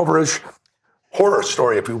 like hangover-ish horror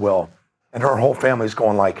story, if you will. And her whole family's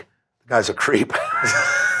going like, the guy's a creep.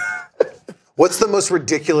 What's the most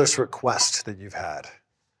ridiculous request that you've had?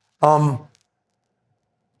 The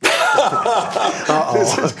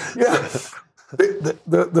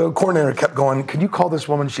coordinator kept going, can you call this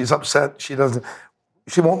woman? She's upset. She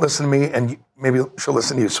won't listen to me, and maybe she'll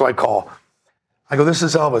listen to you. So I call. I go, this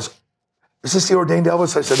is Elvis. Is this the ordained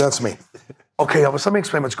Elvis? I said, that's me. Okay, Elvis, let me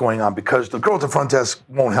explain what's going on, because the girl at the front desk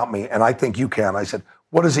won't help me, and I think you can. I said,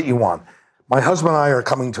 what is it you want? My husband and I are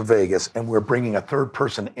coming to Vegas, and we're bringing a third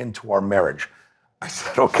person into our marriage. I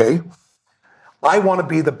said, okay. I want to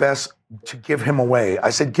be the best to give him away. I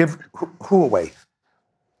said, give who away?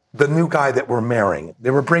 The new guy that we're marrying. They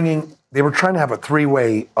were trying to have a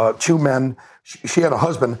three-way, 2 men. She had a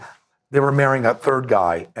husband. They were marrying a third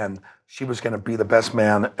guy, and she was going to be the best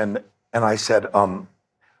man. And I said,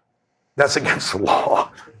 that's against the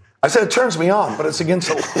law. I said, it turns me on, but it's against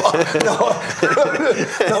the law.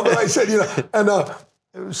 No, but I said,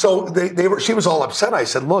 so she was all upset. I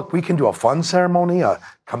said, look, we can do a fun ceremony, a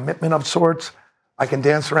commitment of sorts. I can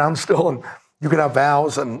dance around still, and you can have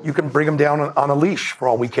vows, and you can bring them down on a leash for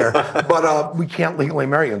all we care. But we can't legally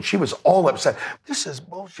marry you. And she was all upset. This is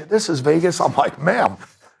bullshit. This is Vegas. I'm like, ma'am,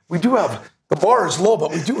 we do have, the bar is low,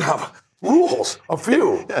 but we do have rules, a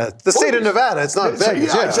few. Yeah, the state of Nevada, it's not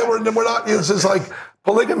Vegas. I said, we're not, this is like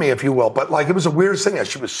polygamy, if you will. But like, it was a weird thing.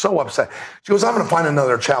 She was so upset. She goes, I'm going to find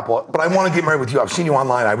another chapel, but I want to get married with you. I've seen you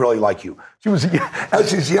online. I really like you. As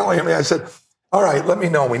she's yelling at me, I said, all right, let me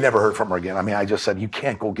know. We never heard from her again. I mean, I just said, you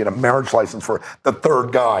can't go get a marriage license for the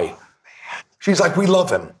third guy. She's like, we love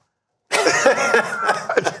him.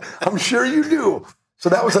 I'm sure you do. So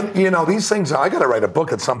that was, these things, I got to write a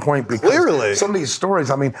book at some point, because clearly some of these stories,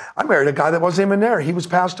 I mean, I married a guy that wasn't even there. He was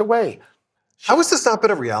passed away. How has this not been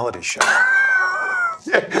a reality show?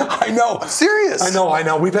 I know. I'm serious. I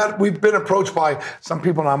know. We've been approached by some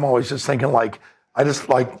people, and I'm always just thinking like, I just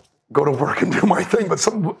like go to work and do my thing. But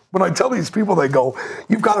when I tell these people, they go,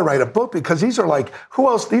 "You've got to write a book," because these are like, who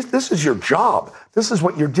else? This is your job. This is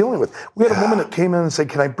what you're dealing with. We had a woman that came in and said,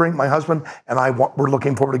 "Can I bring my husband?" And we're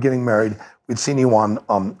looking forward to getting married. We'd seen you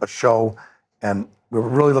on a show, and we were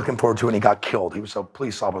really looking forward to it. And he got killed. He was a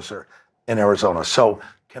police officer in Arizona. So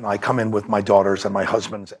can I come in with my daughters and my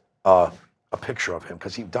husband's a picture of him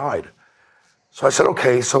because he died? So I said,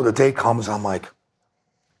 okay. So the day comes. I'm like,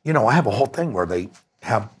 I have a whole thing where they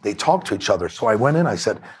talk to each other. So I went in. I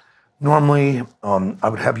said, normally I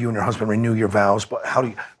would have you and your husband renew your vows, but how do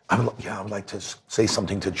you? I would like to say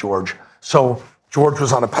something to George. So George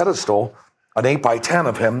was on a pedestal, an 8x10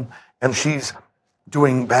 of him, and she's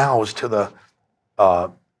doing vows to the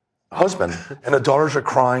husband, and the daughters are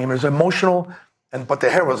crying, and it was emotional, but the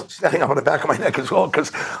hair was standing up on the back of my neck as well,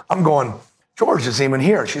 because I'm going, George isn't even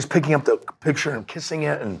here. She's picking up the picture and kissing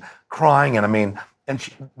it and crying, and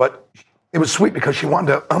but it was sweet because she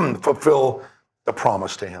wanted to fulfill the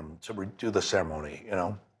promise to him to do the ceremony,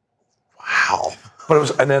 Wow.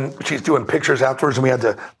 But and then she's doing pictures afterwards, and we had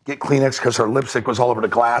to get Kleenex because her lipstick was all over the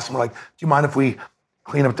glass, and we're like, do you mind if we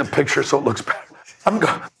clean up the picture so it looks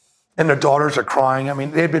better? And their daughters are crying. I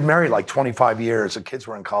mean, they'd been married like 25 years. The kids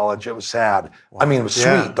were in college. It was sad. Wow. I mean, it was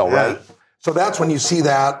sweet though, right? So that's when you see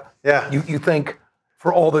that. Yeah. You think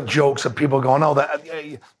for all the jokes of people going, oh,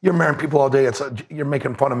 you're marrying people all day. You're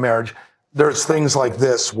making fun of marriage. There's things like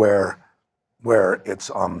this where it's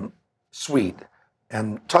sweet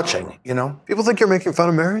and touching, People think you're making fun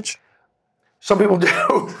of marriage? Some people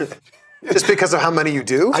do. Just because of how many you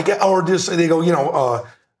do? Or just they go,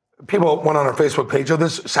 people went on our Facebook page,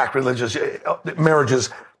 this sacrilegious marriage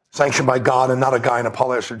is sanctioned by God and not a guy in a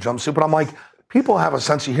polyester jumpsuit. But I'm like, people have a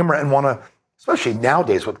sense of humor and want to, especially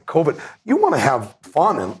nowadays with COVID, you want to have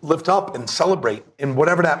fun and lift up and celebrate in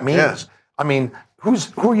whatever that means. Yeah. I mean, who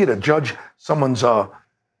are you to judge someone's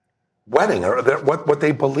wedding or what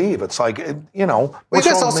they believe? It's like, Well,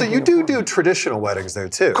 that's also, you do traditional weddings there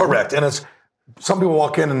too. Correct. And some people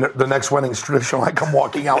walk in and the next wedding is traditional. I come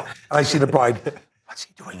walking out and I see the bride. What's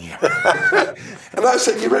he doing here? And I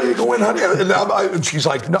said, you ready to go in, honey? And she's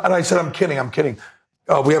like, no. And I said, I'm kidding.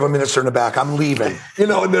 We have a minister in the back. I'm leaving.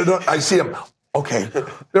 And I see him. Okay.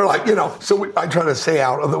 They're like, so I try to stay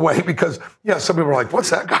out of the way because, some people are like,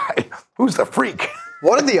 what's that guy? Who's the freak?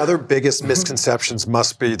 One of the other biggest misconceptions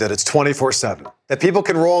must be that it's 24/7. That people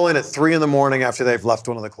can roll in at 3 a.m. after they've left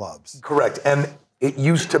one of the clubs. Correct. And it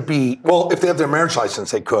used to be, well, if they have their marriage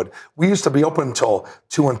license, they could. We used to be open until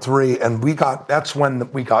 2 and 3, and that's when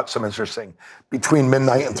we got some interesting. Between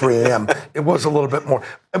midnight and 3 a.m., it was a little bit more.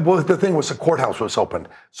 Well, the thing was the courthouse was open.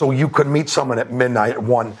 So you could meet someone at midnight at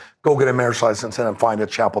 1, go get a marriage license, and then find a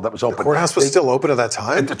chapel that was open. The courthouse was still open at that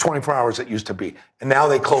time? At the 24 hours it used to be. And now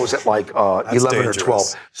they close at like 11 dangerous. Or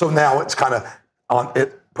 12. So now it's kind of,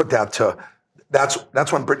 put that to, that's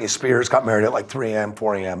when Britney Spears got married at like 3 a.m.,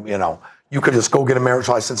 4 a.m., You could just go get a marriage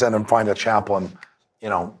license and then find a chapel and,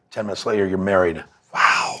 10 minutes later you're married.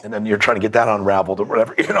 Wow. And then you're trying to get that unraveled or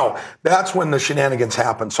whatever. That's when the shenanigans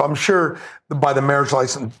happen. So I'm sure by the marriage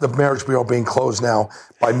license, the marriage bureau being closed now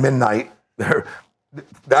by midnight,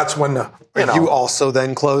 that's when You also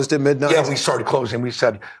then closed at midnight? Yeah, we started closing. We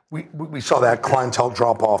said, we saw that clientele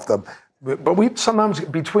drop off. But we sometimes,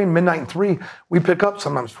 between midnight and 3, we pick up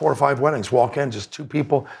sometimes 4 or 5 weddings, walk in, just 2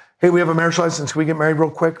 people. Hey, we have a marriage license. Can we get married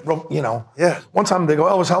real quick? Yeah. One time they go,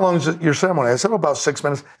 Elvis, how long is your ceremony? I said, about 6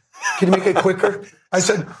 minutes. Can you make it quicker? I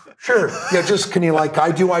said, sure. Yeah, just can you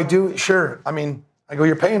I do? Sure. I mean, I go,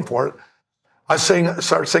 you're paying for it. I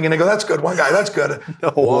start singing. They go, that's good. One guy, that's good.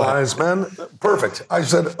 No wise man. Perfect. I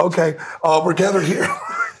said, okay, we're gathered here.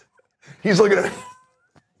 He's looking at me.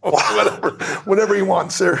 Whatever he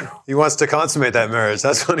wants, sir. He wants to consummate that marriage.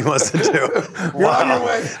 That's what he wants to do. You're on your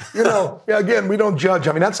way. Again, we don't judge.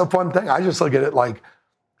 I mean, that's a fun thing. I just look at it like,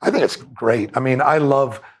 I think it's great. I mean, I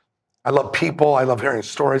love people. I love hearing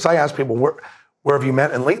stories. I ask people, where have you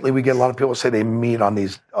met? And lately we get a lot of people say they meet on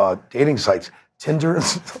these dating sites. Tinder.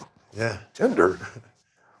 Yeah. Tinder.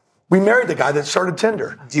 We married the guy that started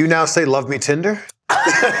Tinder. Do you now say, love me Tinder?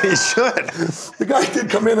 You should. The guy did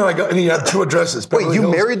come in and he had 2 addresses. Wait, you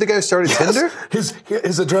married the guy who started Tinder?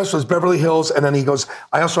 His address was Beverly Hills, and then he goes,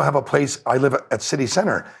 I also have a place, I live at City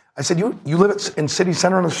Center. I said, you live in City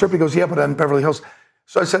Center on the Strip? He goes, yeah, but in Beverly Hills.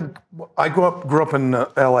 So I said, I grew up in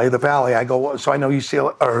L.A., the Valley. I go, so I know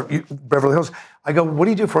Beverly Hills. I go, what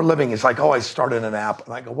do you do for a living? He's like, I started an app.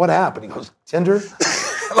 And I go, what app? And he goes, Tinder?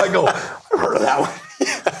 And I go, I've heard of that one.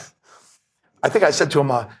 I think I said to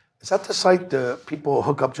him, is that the site people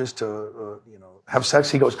hook up just to, have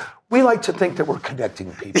sex? He goes, we like to think that we're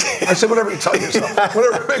connecting people. I said, whatever you tell yourself,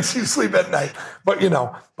 whatever makes you sleep at night. But,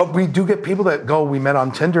 but we do get people that we met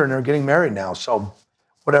on Tinder and they're getting married now. So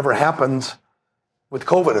whatever happens with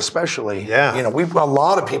COVID especially, a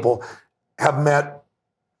lot of people have met.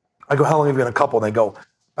 I go, how long have you been a couple? And they go,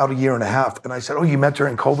 about a year and a half. And I said, oh, you met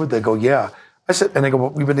during COVID? They go, yeah. I said, and they go,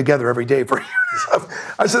 well, we've been together every day for years.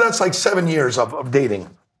 I said, that's like 7 years of dating.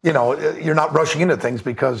 You're not rushing into things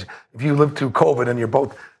because if you live through COVID and you're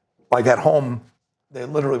both like at home, they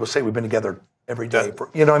literally will say we've been together every day.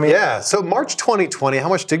 You know what I mean? Yeah. So March 2020, how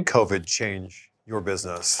much did COVID change your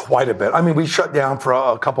business? Quite a bit. I mean, we shut down for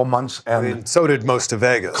a couple months. And so did most of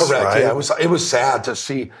Vegas. Correct. Right? Yeah. It was sad to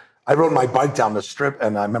see. I rode my bike down the strip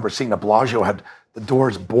and I remember seeing the Bellagio had the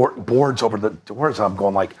doors, boards over the doors. I'm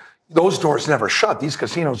going like, those doors never shut. These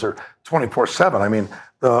casinos are 24/7. I mean,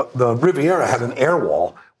 the Riviera had an air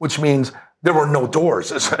wall, which means there were no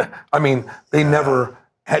doors. I mean, they never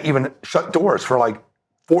had even shut doors for like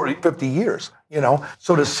 40, 50 years,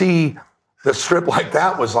 So to see the strip like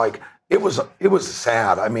that was like, it was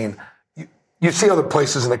sad. I mean, you see other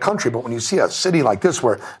places in the country, but when you see a city like this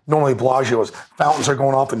where normally Bellagio's fountains are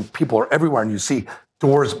going off and people are everywhere and you see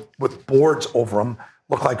doors with boards over them,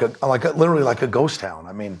 look like literally like a ghost town.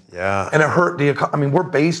 I mean, and it hurt we're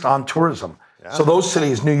based on tourism. Yeah. So those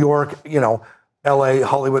cities, New York, LA,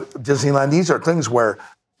 Hollywood, Disneyland, these are things where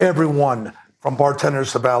everyone from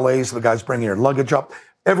bartenders to valets to the guys bringing your luggage up,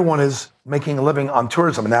 everyone is making a living on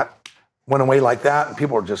tourism. And that went away like that. And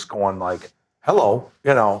people are just going like, hello,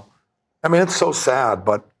 I mean, it's so sad,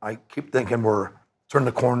 but I keep thinking we're turning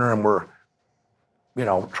the corner and we're,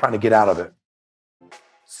 trying to get out of it.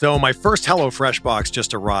 So my first HelloFresh box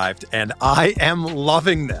just arrived, and I am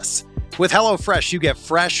loving this. With HelloFresh, you get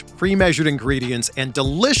fresh, pre-measured ingredients and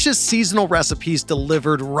delicious seasonal recipes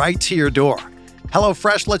delivered right to your door.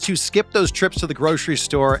 HelloFresh lets you skip those trips to the grocery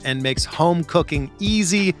store and makes home cooking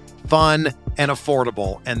easy, fun, and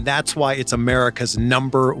affordable. And that's why it's America's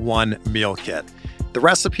 #1 meal kit. The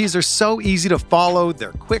recipes are so easy to follow,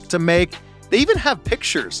 they're quick to make. They even have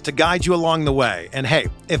pictures to guide you along the way. And hey,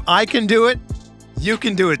 if I can do it, you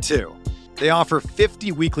can do it too. They offer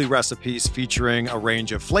 50 weekly recipes featuring a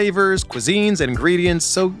range of flavors, cuisines, and ingredients,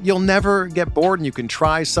 so you'll never get bored and you can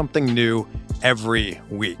try something new every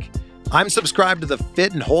week. I'm subscribed to the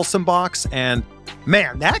Fit and Wholesome box, and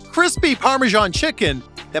man, that crispy Parmesan chicken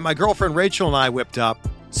that my girlfriend Rachel and I whipped up,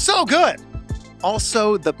 so good.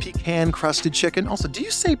 Also, the pecan-crusted chicken. Also, do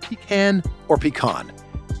you say pecan or pecan?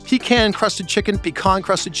 Pecan-crusted chicken,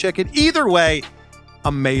 pecan-crusted chicken, either way,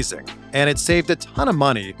 amazing. And it saved a ton of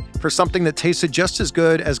money for something that tasted just as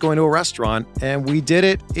good as going to a restaurant. And we did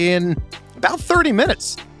it in about 30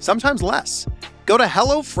 minutes, sometimes less. Go to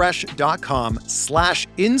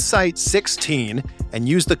HelloFresh.com/Insight16 and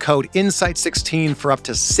use the code Insight16 for up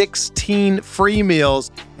to 16 free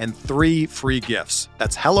meals and 3 free gifts.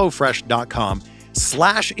 That's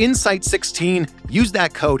HelloFresh.com/Insight16. Use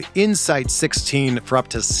that code Insight16 for up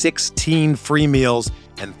to 16 free meals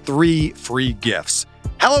and 3 free gifts.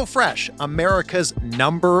 HelloFresh, America's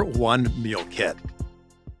 #1 meal kit.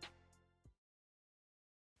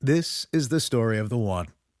 This is the story of the one.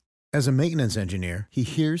 As a maintenance engineer, he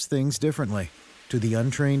hears things differently. To the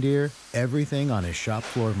untrained ear, everything on his shop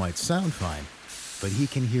floor might sound fine, but he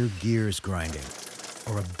can hear gears grinding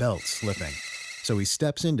or a belt slipping. So he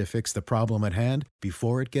steps in to fix the problem at hand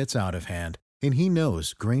before it gets out of hand. And he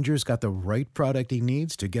knows Grainger's got the right product he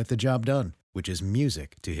needs to get the job done, which is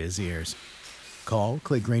music to his ears. Call,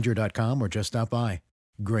 click Grainger.com, or just stop by.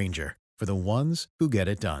 Grainger, for the ones who get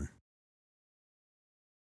it done.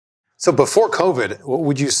 So before COVID, what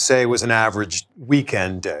would you say was an average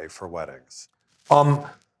weekend day for weddings? Well,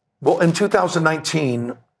 in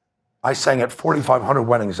 2019, I sang at 4,500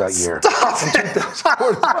 weddings that year.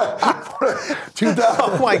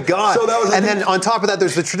 Oh my God! So that was, and then on top of that,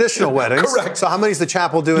 there's the traditional weddings. Correct. So how many is the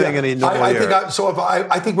chapel doing in a normal year?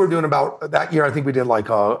 I think we're doing about that year. I think we did like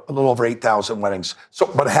a little over 8,000 weddings. So,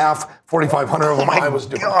 but half 4,500 of them I was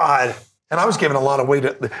doing. God! And I was giving a lot of weight.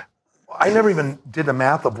 I never even did the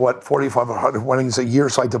math of what 4,500 weddings a year.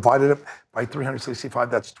 So I divided it by 365.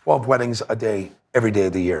 That's 12 weddings a day, every day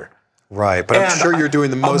of the year. Right, but I'm sure you're doing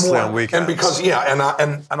them mostly on weekends. And because,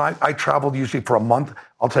 I traveled usually for a month.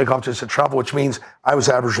 I'll take off just to travel, which means I was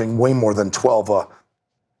averaging way more than 12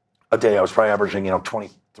 a day. I was probably averaging,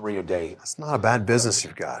 23 a day. That's not a bad business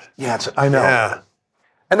you've got. Yeah, I know. Yeah.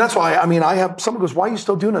 And that's why, someone goes, why are you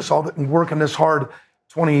still doing this, working this hard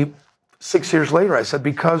 26 years later? I said,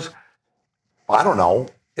 because, I don't know.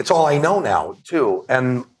 It's all I know now, too.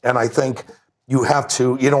 And I think you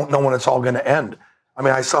don't know when it's all going to end. I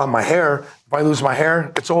mean, I saw my hair. If I lose my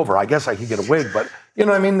hair, it's over. I guess I could get a wig, but you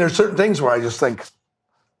know what I mean? There's certain things where I just think,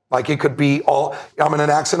 like it could be all, I'm in an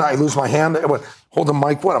accident, I lose my hand, hold the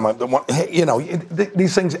mic, what am I, you know,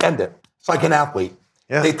 these things end it. It's like an athlete.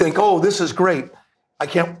 Yeah. They think, oh, this is great. I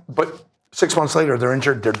can't, but 6 months later, they're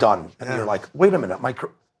injured, they're done. And you're like, wait a minute,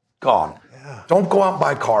 gone. Yeah. Don't go out and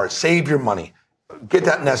buy cars, save your money. Get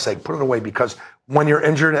that nest egg, put it away, because when you're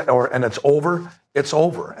injured and it's over, it's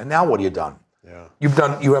over. And now what have you done? Yeah.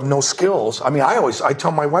 You have no skills. I mean, I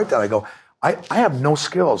tell my wife that, I go, I have no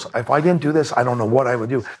skills. If I didn't do this, I don't know what I would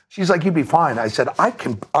do. She's like, you'd be fine. I said, I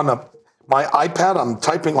can, my iPad, I'm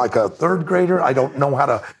typing like a third grader. I don't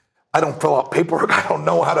fill out paperwork. I don't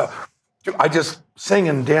know how to I just sing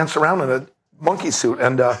and dance around in a monkey suit.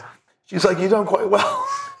 And she's like, you've done quite well.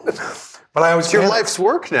 But I always It's your life's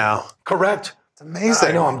work now. Correct. It's amazing.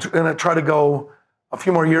 I know. I'm going to try to go a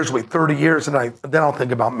few more years, wait 30 years, and then I'll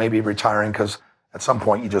think about maybe retiring, because at some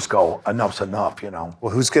point you just go, enough's enough, you know.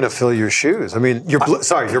 Well, who's going to fill your shoes? I mean, your blue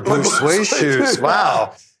suede shoes.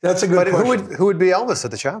 Wow. That's a good question. But who would be Elvis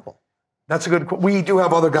at the chapel? That's a good question. We do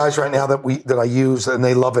have other guys right now that I use, and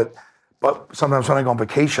they love it. But sometimes when I go on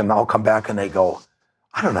vacation, I'll come back and they go,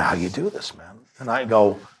 I don't know how you do this, man. And I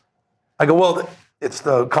go, well, it's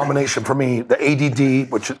the combination for me, the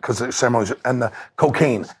ADD, which because the ceremonies, and the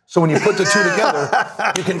cocaine. So when you put the two together,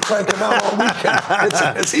 you can crank them out all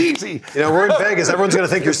weekend. It's easy. You know, we're in Vegas. Everyone's going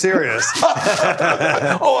to think you're serious.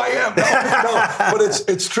 Oh, I am. No, but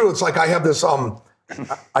it's true. It's like I have this.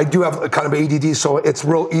 I do have a kind of ADD, so it's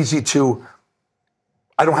real easy to.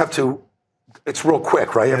 I don't have to. It's real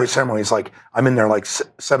quick, right? Every ceremony is like I'm in there like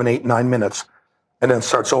 7, 8, 9 minutes. And then it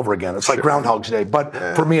starts over again. It's like Groundhog's Day. But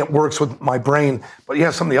for me, it works with my brain. But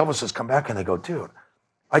yeah, some of the Elvises come back and they go, dude,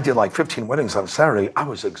 I did like 15 weddings on Saturday. I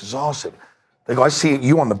was exhausted. They go, I see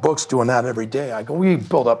you on the books doing that every day. I go, we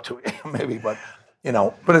build up to it, maybe. But, you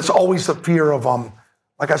know, but it's always the fear of,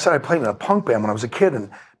 like I said, I played in a punk band when I was a kid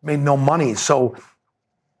and made no money. So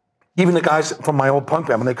even the guys from my old punk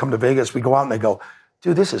band, when they come to Vegas, we go out and they go,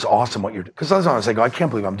 dude, this is awesome what you're doing. Because sometimes I go, I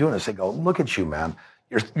can't believe I'm doing this. They go, look at you, man.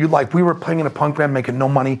 You're like, we were playing in a punk band, making no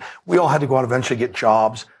money. We all had to go out eventually get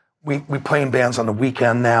jobs. We play in bands on the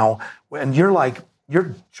weekend now. And you're like,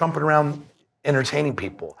 you're jumping around entertaining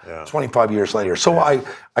people 25 years later. So I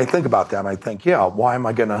think about that and I think, yeah, why am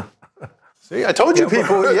I going to? See, I told you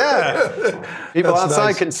people, people outside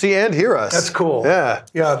nice. Can see and hear us. That's cool. Yeah.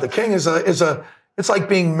 Yeah, the King is it's like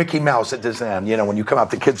being Mickey Mouse at Disneyland. You know, when you come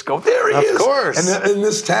out, the kids go, there he is. Of course. And in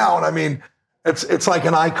this town, I mean, it's like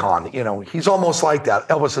an icon, you know. He's almost like that.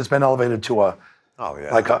 Elvis has been elevated to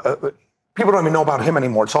people don't even know about him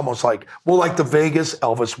anymore. It's almost like, well, like the Vegas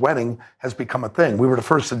Elvis wedding has become a thing. We were the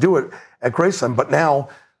first to do it at Graceland, but now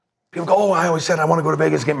people go, oh, I always said I want to go to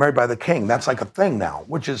Vegas and get married by the King. That's like a thing now,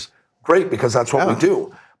 which is great because that's what we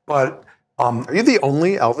do. But are you the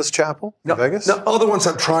only Elvis chapel in Vegas? No, other ones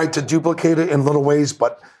have tried to duplicate it in little ways,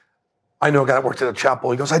 but I know a guy that worked at a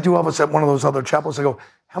chapel. He goes, I do Elvis at one of those other chapels. I go,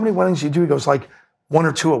 how many weddings do you do? He goes, like 1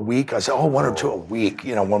 or 2 a week. I said, 1 or 2 a week,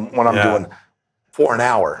 you know, when I'm doing 4 an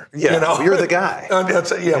hour. Yeah, you know? You're the guy.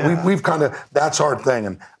 We've kind of, that's our thing.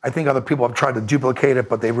 And I think other people have tried to duplicate it,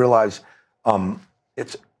 but they realize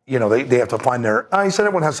it's, you know, they have to find their, he said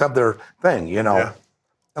everyone has to have their thing, you know. Yeah.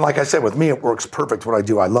 And like I said, with me, it works perfect what I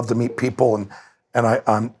do. I love to meet people. And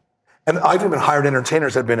I've even hired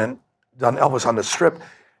entertainers that have done Elvis on the Strip.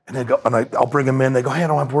 And they go, and I'll bring them in. They go, hey, I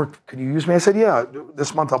don't have work. Can you use me? I said, yeah,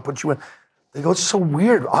 this month I'll put you in. They go, it's so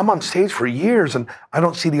weird. I'm on stage for years and I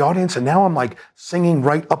don't see the audience. And now I'm like singing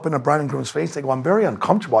right up in a bride and groom's face. They go, I'm very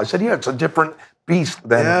uncomfortable. I said, yeah, it's a different beast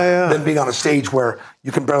than being on a stage where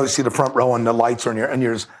you can barely see the front row and the lights are and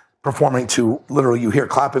you're just performing to literally you hear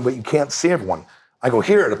clapping, but you can't see everyone. I go,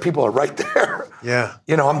 here, the people are right there. Yeah.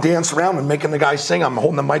 You know, I'm dancing around and making the guy sing. I'm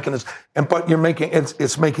holding the mic but you're making,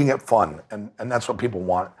 it's making it fun. And that's what people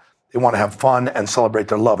want. They want to have fun and celebrate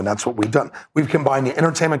their love. And that's what we've done. We've combined the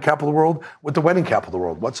entertainment capital of the world with the wedding capital of the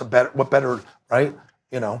world. What better, right?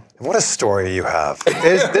 You know. What a story you have.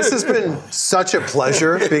 This has been such a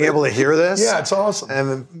pleasure being able to hear this. Yeah, it's awesome.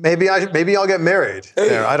 And maybe I'll get married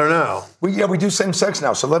there. I don't know. We do same sex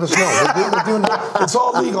now, so let us know. We're doing it's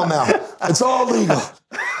all legal now. It's all legal.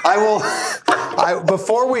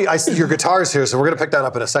 Your guitar's here, so we're going to pick that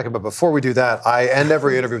up in a second. But before we do that, I end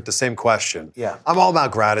every interview with the same question. Yeah. I'm all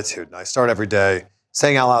about gratitude, and I start every day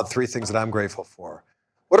saying out loud 3 things that I'm grateful for.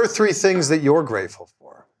 What are 3 things that you're grateful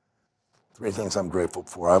for? 3 things I'm grateful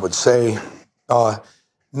for. I would say,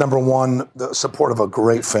 number 1, the support of a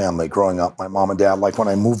great family growing up. My mom and dad, like when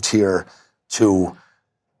I moved here to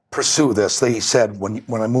pursue this, they said, when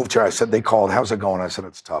I moved here, I said, they called, how's it going? I said,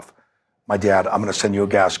 it's tough. my dad, I'm going to send you a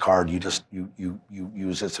gas card. You just you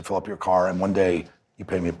use this to fill up your car, and one day you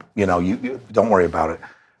pay me. You don't worry about it.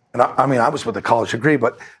 And I mean, I was with a college degree,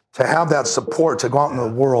 but to have that support, to go out in the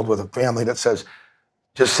world with a family that says,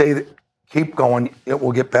 just say that, keep going, it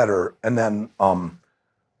will get better. And then,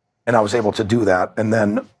 and I was able to do that. And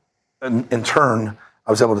then, in turn,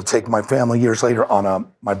 I was able to take my family years later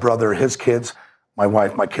on my brother, his kids, my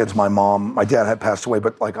wife, my kids, my mom. My dad had passed away,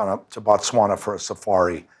 but like to Botswana for a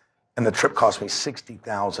safari. And the trip cost me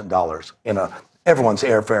 $60,000 in everyone's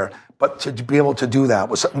airfare. But to be able to do that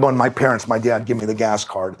was when my dad gave me the gas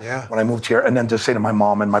card when I moved here. And then to say to my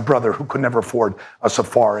mom and my brother, who could never afford a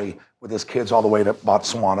safari with his kids all the way to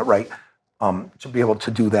Botswana, right? To be able to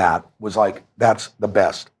do that was like, that's the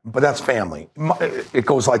best. But that's family. It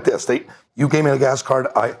goes like this. You gave me the gas card.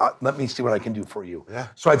 Let me see what I can do for you. Yeah.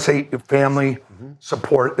 So I'd say family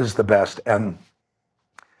support is the best. And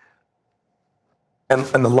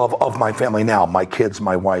the love of my family now, my kids,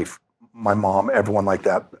 my wife, my mom, everyone like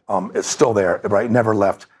that is still there, right? Never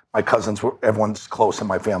left. My cousins, everyone's close in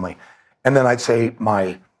my family. And then I'd say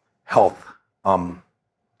my health,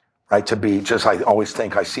 right? To be just, I always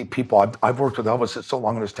think, I see people, I've worked with Elvis so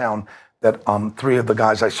long in this town that 3 of the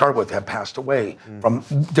guys I started with have passed away from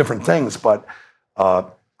different things, but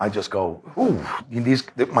I just go, ooh,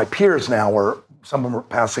 my peers now some of them are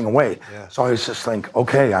passing away. Yeah. So I always just think,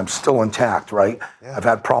 okay, I'm still intact, right? Yeah. I've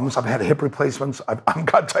had problems. I've had hip replacements. I've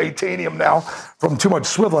got titanium now from too much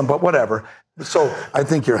swiveling, but whatever. So I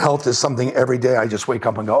think your health is something every day I just wake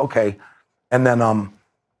up and go, okay. And then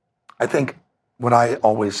I think what I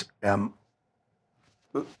always am,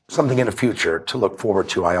 something in the future to look forward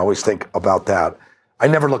to, I always think about that. I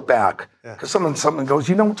never look back. Because someone goes,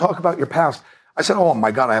 you don't talk about your past. I said, oh my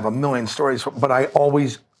God, I have a million stories, but I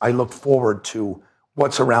look forward to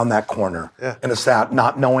what's around that corner. Yeah. And it's that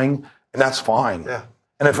not knowing, and that's fine. Yeah.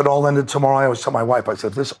 And if it all ended tomorrow, I always tell my wife, I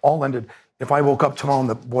said, if this all ended, if I woke up tomorrow and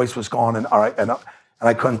the voice was gone and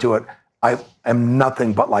I couldn't do it, I am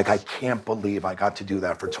nothing but like, I can't believe I got to do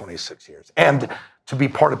that for 26 years. And to be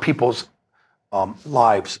part of people's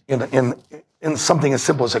lives in something as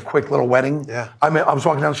simple as a quick little wedding. Yeah. I was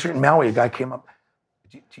walking down the street in Maui, a guy came up,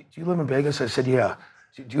 do you live in Vegas? I said, yeah.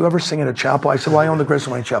 Do you ever sing at a chapel? I said, well, I own the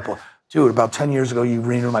Graceland Chapel. Dude, about 10 years ago, you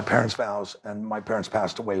renewed my parents' vows, and my parents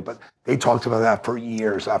passed away, but they talked about that for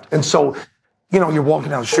years after. And so, you're walking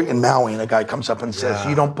down the street in Maui, and a guy comes up and says,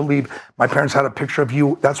 you don't believe my parents had a picture of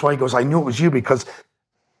you. That's why he goes, I knew it was you, because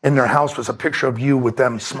in their house was a picture of you with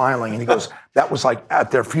them smiling. And he goes, that was like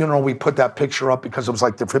at their funeral, we put that picture up because it was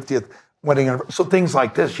like their 50th wedding anniversary. So things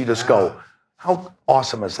like this, you just go, how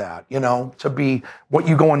awesome is that? To be what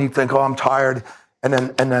you go and you think, oh, I'm tired. And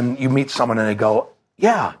then you meet someone and they go,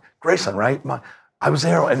 yeah, Graceland, right? I was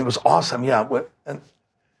there and it was awesome. Yeah. And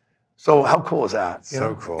so how cool is that?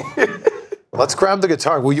 So cool. Let's grab the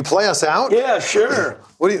guitar. Will you play us out? Yeah, sure.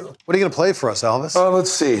 What are you going to play for us, Elvis?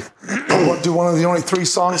 Let's see. I'll do one of the only 3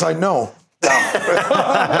 songs I know.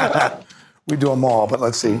 We do them all, but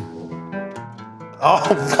let's see.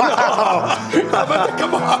 Oh, wow.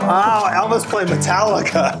 Come on. Wow, Elvis played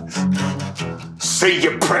Metallica. Say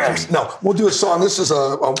your prayers. No, we'll do a song. This is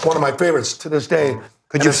one of my favorites to this day.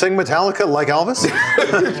 Could you sing Metallica like Elvis?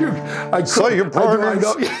 I could. Say your prayers.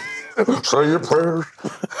 Say your prayers.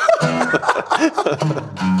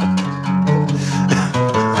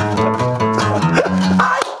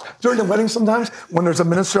 During the wedding sometimes, when there's a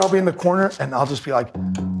minister, I'll be in the corner and I'll just be like,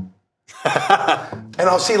 and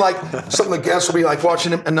I'll see like some of the guests will be like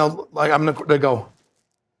watching him and they go,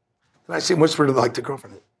 and I see him whisper to like the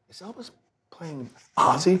girlfriend, is Elvis playing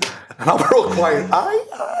Ozzy? And I'll be real quiet.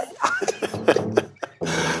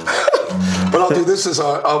 But I'll do, this is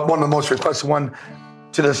one of the most requested one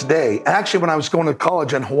to this day. Actually, when I was going to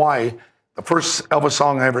college in Hawaii, the first Elvis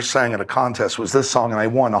song I ever sang at a contest was this song, and I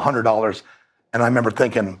won $100. And I remember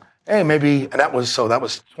thinking, hey, maybe, and that was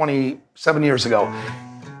 27 years ago.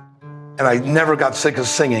 And I never got sick of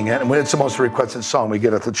singing it. And it's the most requested song we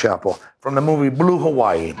get at the chapel from the movie Blue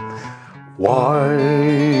Hawaii.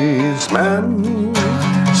 Wise men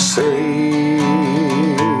say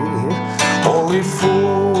only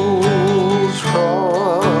fools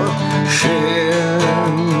rush in.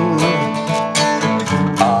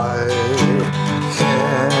 I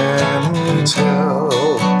can tell,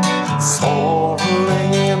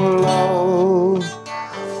 falling in love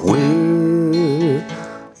with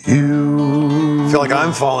you. I feel like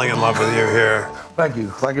I'm falling in love with you here. Thank you.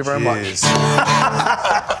 Thank you very much.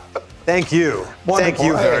 Thank you. Wonderful. Thank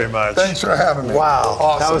you very much. Thanks for having me. Wow.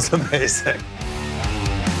 Awesome. That was amazing.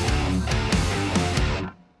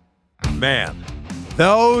 Man,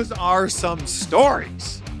 those are some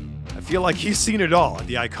stories. feel like he's seen it all at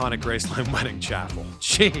the iconic Graceland Wedding Chapel.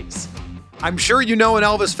 Jeez. I'm sure you know an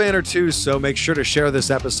Elvis fan or two, so make sure to share this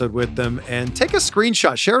episode with them and take a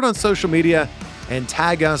screenshot, share it on social media, and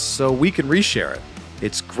tag us so we can reshare it.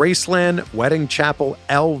 It's Graceland Wedding Chapel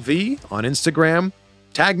LV on Instagram.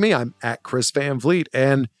 Tag me, I'm at Chris Van Vliet,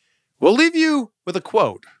 and we'll leave you with a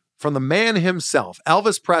quote from the man himself,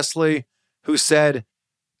 Elvis Presley, who said,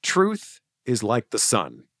 "Truth is like the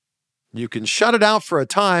sun. You can shut it out for a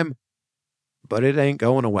time, but it ain't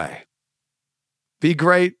going away." Be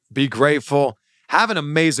great, be grateful, have an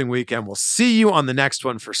amazing weekend. We'll see you on the next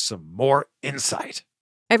one for some more insight.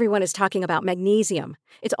 Everyone is talking about magnesium.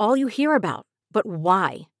 It's all you hear about. But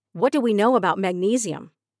why? What do we know about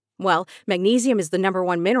magnesium? Well, magnesium is the number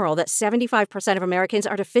one mineral that 75% of Americans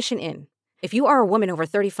are deficient in. If you are a woman over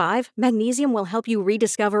 35, magnesium will help you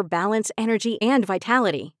rediscover balance, energy, and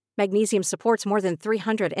vitality. Magnesium supports more than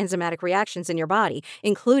 300 enzymatic reactions in your body,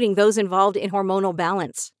 including those involved in hormonal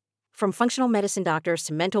balance. From functional medicine doctors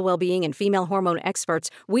to mental well-being and female hormone experts,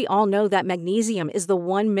 we all know that magnesium is the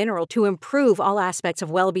one mineral to improve all aspects of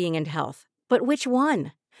well-being and health. But which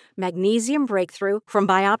one? Magnesium Breakthrough from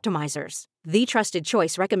Bioptimizers, the trusted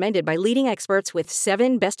choice recommended by leading experts with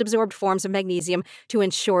 7 best-absorbed forms of magnesium to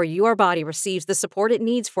ensure your body receives the support it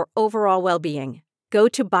needs for overall well-being. Go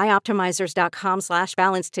to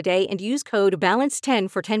bioptimizers.com/balance today and use code BALANCE10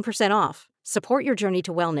 for 10% off. Support your journey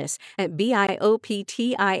to wellness at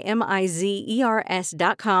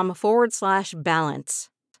bioptimizers.com/balance.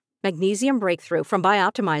 Magnesium Breakthrough from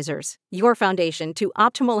Bioptimizers, your foundation to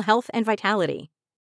optimal health and vitality.